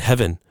Christ in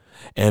heaven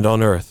and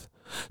on earth,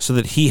 so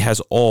that he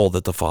has all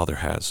that the Father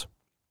has.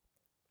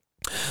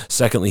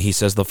 Secondly, he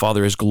says the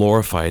Father is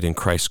glorified in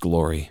Christ's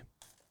glory.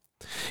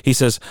 He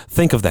says,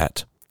 think of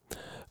that.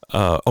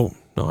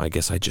 I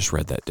guess I just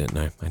read that, didn't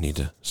I? I need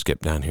to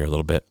skip down here a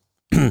little bit.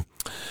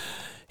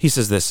 He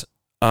says this,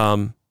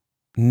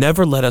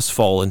 never let us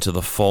fall into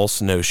the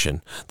false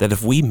notion that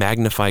if we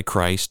magnify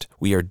Christ,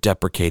 we are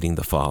deprecating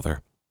the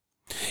Father.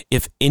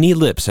 If any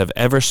lips have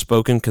ever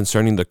spoken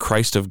concerning the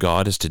Christ of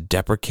God as to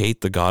deprecate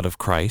the God of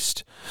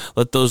Christ,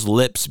 let those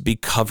lips be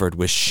covered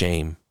with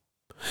shame.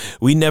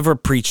 We never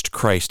preached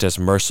Christ as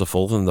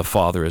merciful and the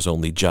Father as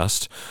only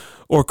just,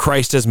 or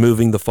Christ as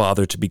moving the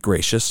Father to be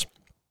gracious.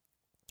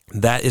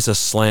 That is a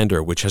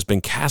slander which has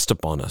been cast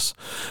upon us,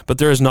 but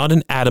there is not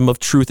an atom of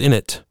truth in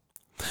it.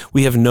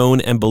 We have known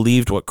and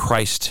believed what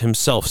Christ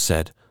himself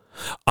said,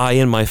 I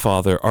and my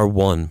Father are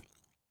one.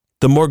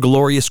 The more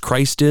glorious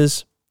Christ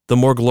is, the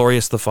more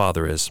glorious the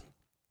Father is.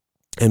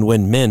 And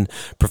when men,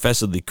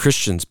 professedly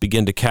Christians,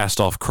 begin to cast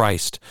off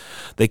Christ,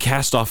 they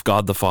cast off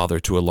God the Father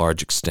to a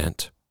large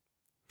extent.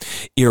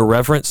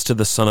 Irreverence to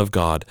the Son of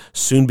God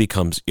soon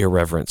becomes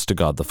irreverence to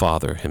God the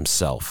Father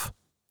himself.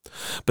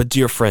 But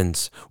dear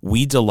friends,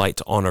 we delight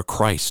to honor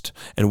Christ,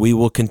 and we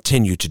will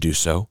continue to do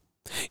so.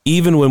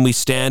 Even when we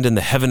stand in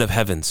the heaven of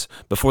heavens,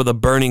 before the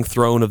burning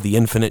throne of the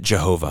infinite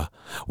Jehovah,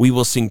 we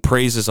will sing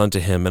praises unto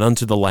him and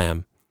unto the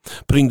Lamb,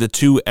 putting the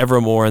two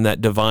evermore in that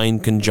divine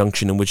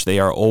conjunction in which they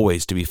are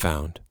always to be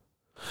found.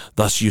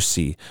 Thus you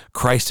see,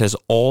 Christ has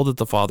all that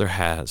the Father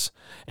has,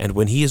 and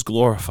when he is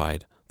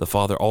glorified, the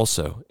Father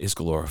also is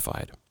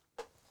glorified.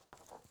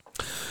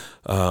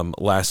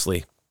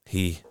 Lastly,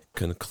 he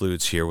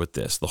concludes here with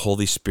this: the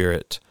Holy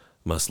Spirit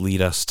must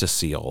lead us to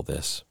see all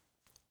this.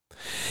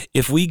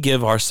 If we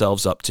give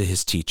ourselves up to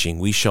his teaching,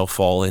 we shall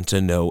fall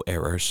into no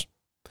errors.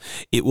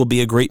 It will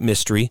be a great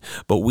mystery,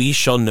 but we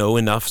shall know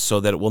enough so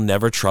that it will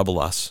never trouble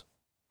us.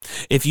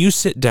 If you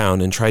sit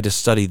down and try to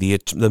study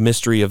the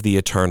mystery of the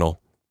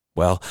eternal,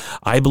 well,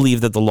 I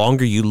believe that the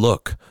longer you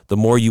look, the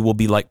more you will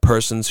be like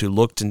persons who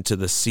looked into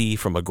the sea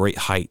from a great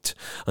height,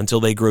 until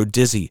they grow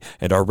dizzy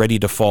and are ready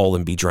to fall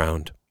and be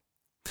drowned.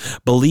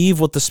 Believe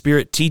what the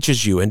Spirit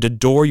teaches you and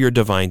adore your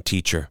divine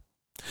teacher.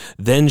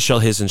 Then shall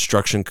his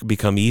instruction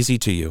become easy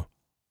to you.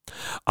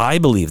 I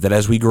believe that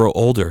as we grow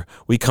older,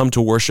 we come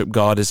to worship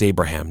God as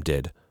Abraham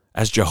did,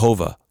 as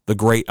Jehovah, the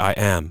great I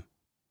Am.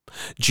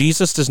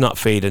 Jesus does not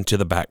fade into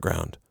the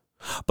background,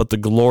 but the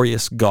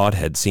glorious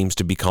Godhead seems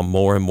to become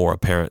more and more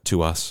apparent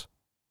to us.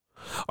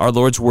 Our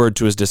Lord's word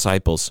to his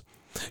disciples,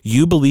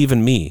 you believe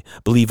in me,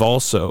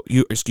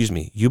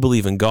 you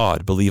believe in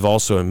God, believe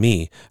also in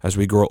me, as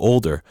we grow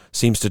older,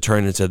 seems to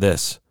turn into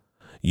this: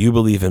 you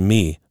believe in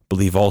me,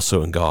 believe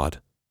also in God.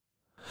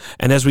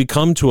 And as we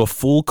come to a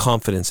full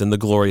confidence in the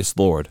glorious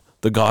Lord,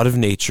 the God of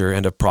nature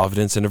and of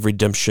providence and of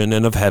redemption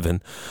and of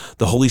heaven,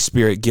 the Holy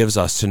Spirit gives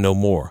us to know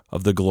more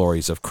of the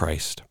glories of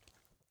Christ.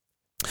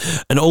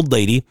 An old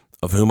lady,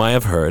 of whom I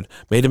have heard,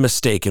 made a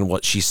mistake in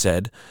what she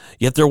said,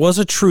 yet there was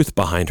a truth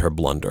behind her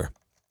blunder.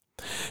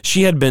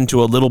 She had been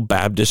to a little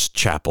Baptist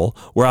chapel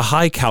where a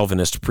high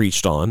Calvinist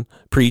preached,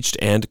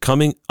 and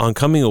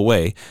coming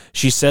away,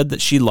 she said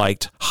that she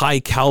liked high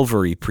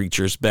Calvary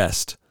preachers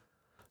best.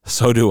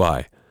 So do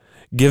I.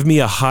 Give me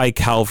a high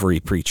Calvary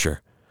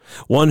preacher,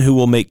 one who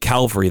will make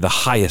Calvary the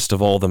highest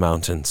of all the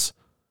mountains.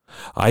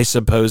 I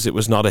suppose it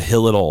was not a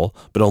hill at all,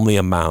 but only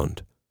a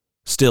mound.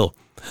 Still,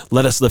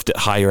 let us lift it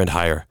higher and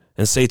higher,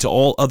 and say to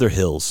all other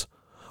hills,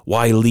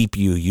 why leap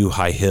you, you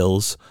high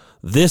hills?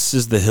 This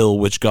is the hill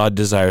which God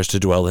desires to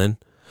dwell in.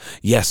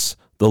 Yes,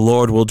 the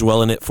Lord will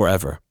dwell in it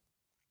forever.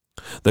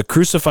 The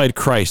crucified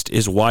Christ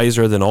is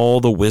wiser than all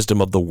the wisdom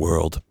of the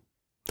world.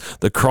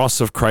 The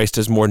cross of Christ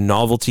has more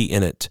novelty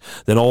in it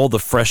than all the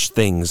fresh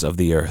things of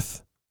the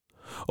earth.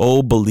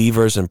 O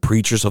believers and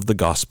preachers of the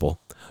gospel,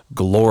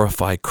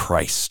 glorify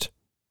Christ.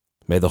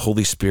 May the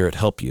Holy Spirit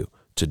help you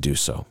to do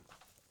so.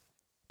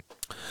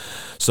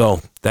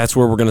 So that's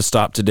where we're going to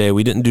stop today.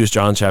 We didn't do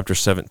John chapter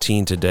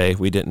 17 today.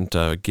 We didn't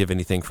give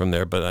anything from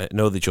there, but I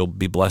know that you'll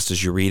be blessed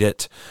as you read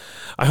it.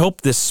 I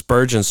hope this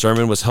Spurgeon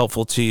sermon was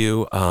helpful to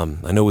you.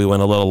 I know we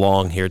went a little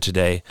long here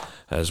today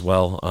as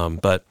well,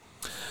 but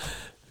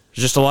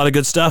just a lot of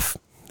good stuff.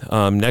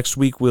 Next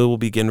week, we'll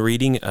begin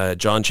reading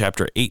John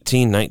chapter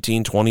 18,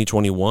 19, 20,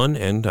 21,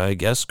 and I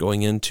guess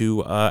going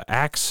into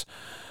Acts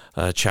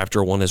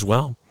chapter 1 as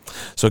well.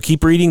 So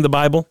keep reading the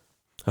Bible.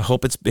 I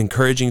hope it's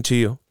encouraging to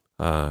you.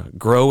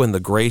 Grow in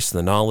the grace,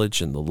 the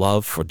knowledge, and the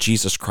love for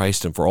Jesus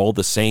Christ and for all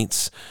the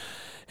saints,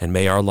 and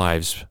may our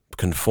lives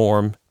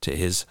conform to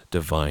his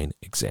divine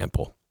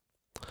example.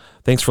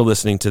 Thanks for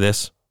listening to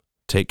this.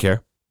 Take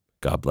care.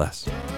 God bless.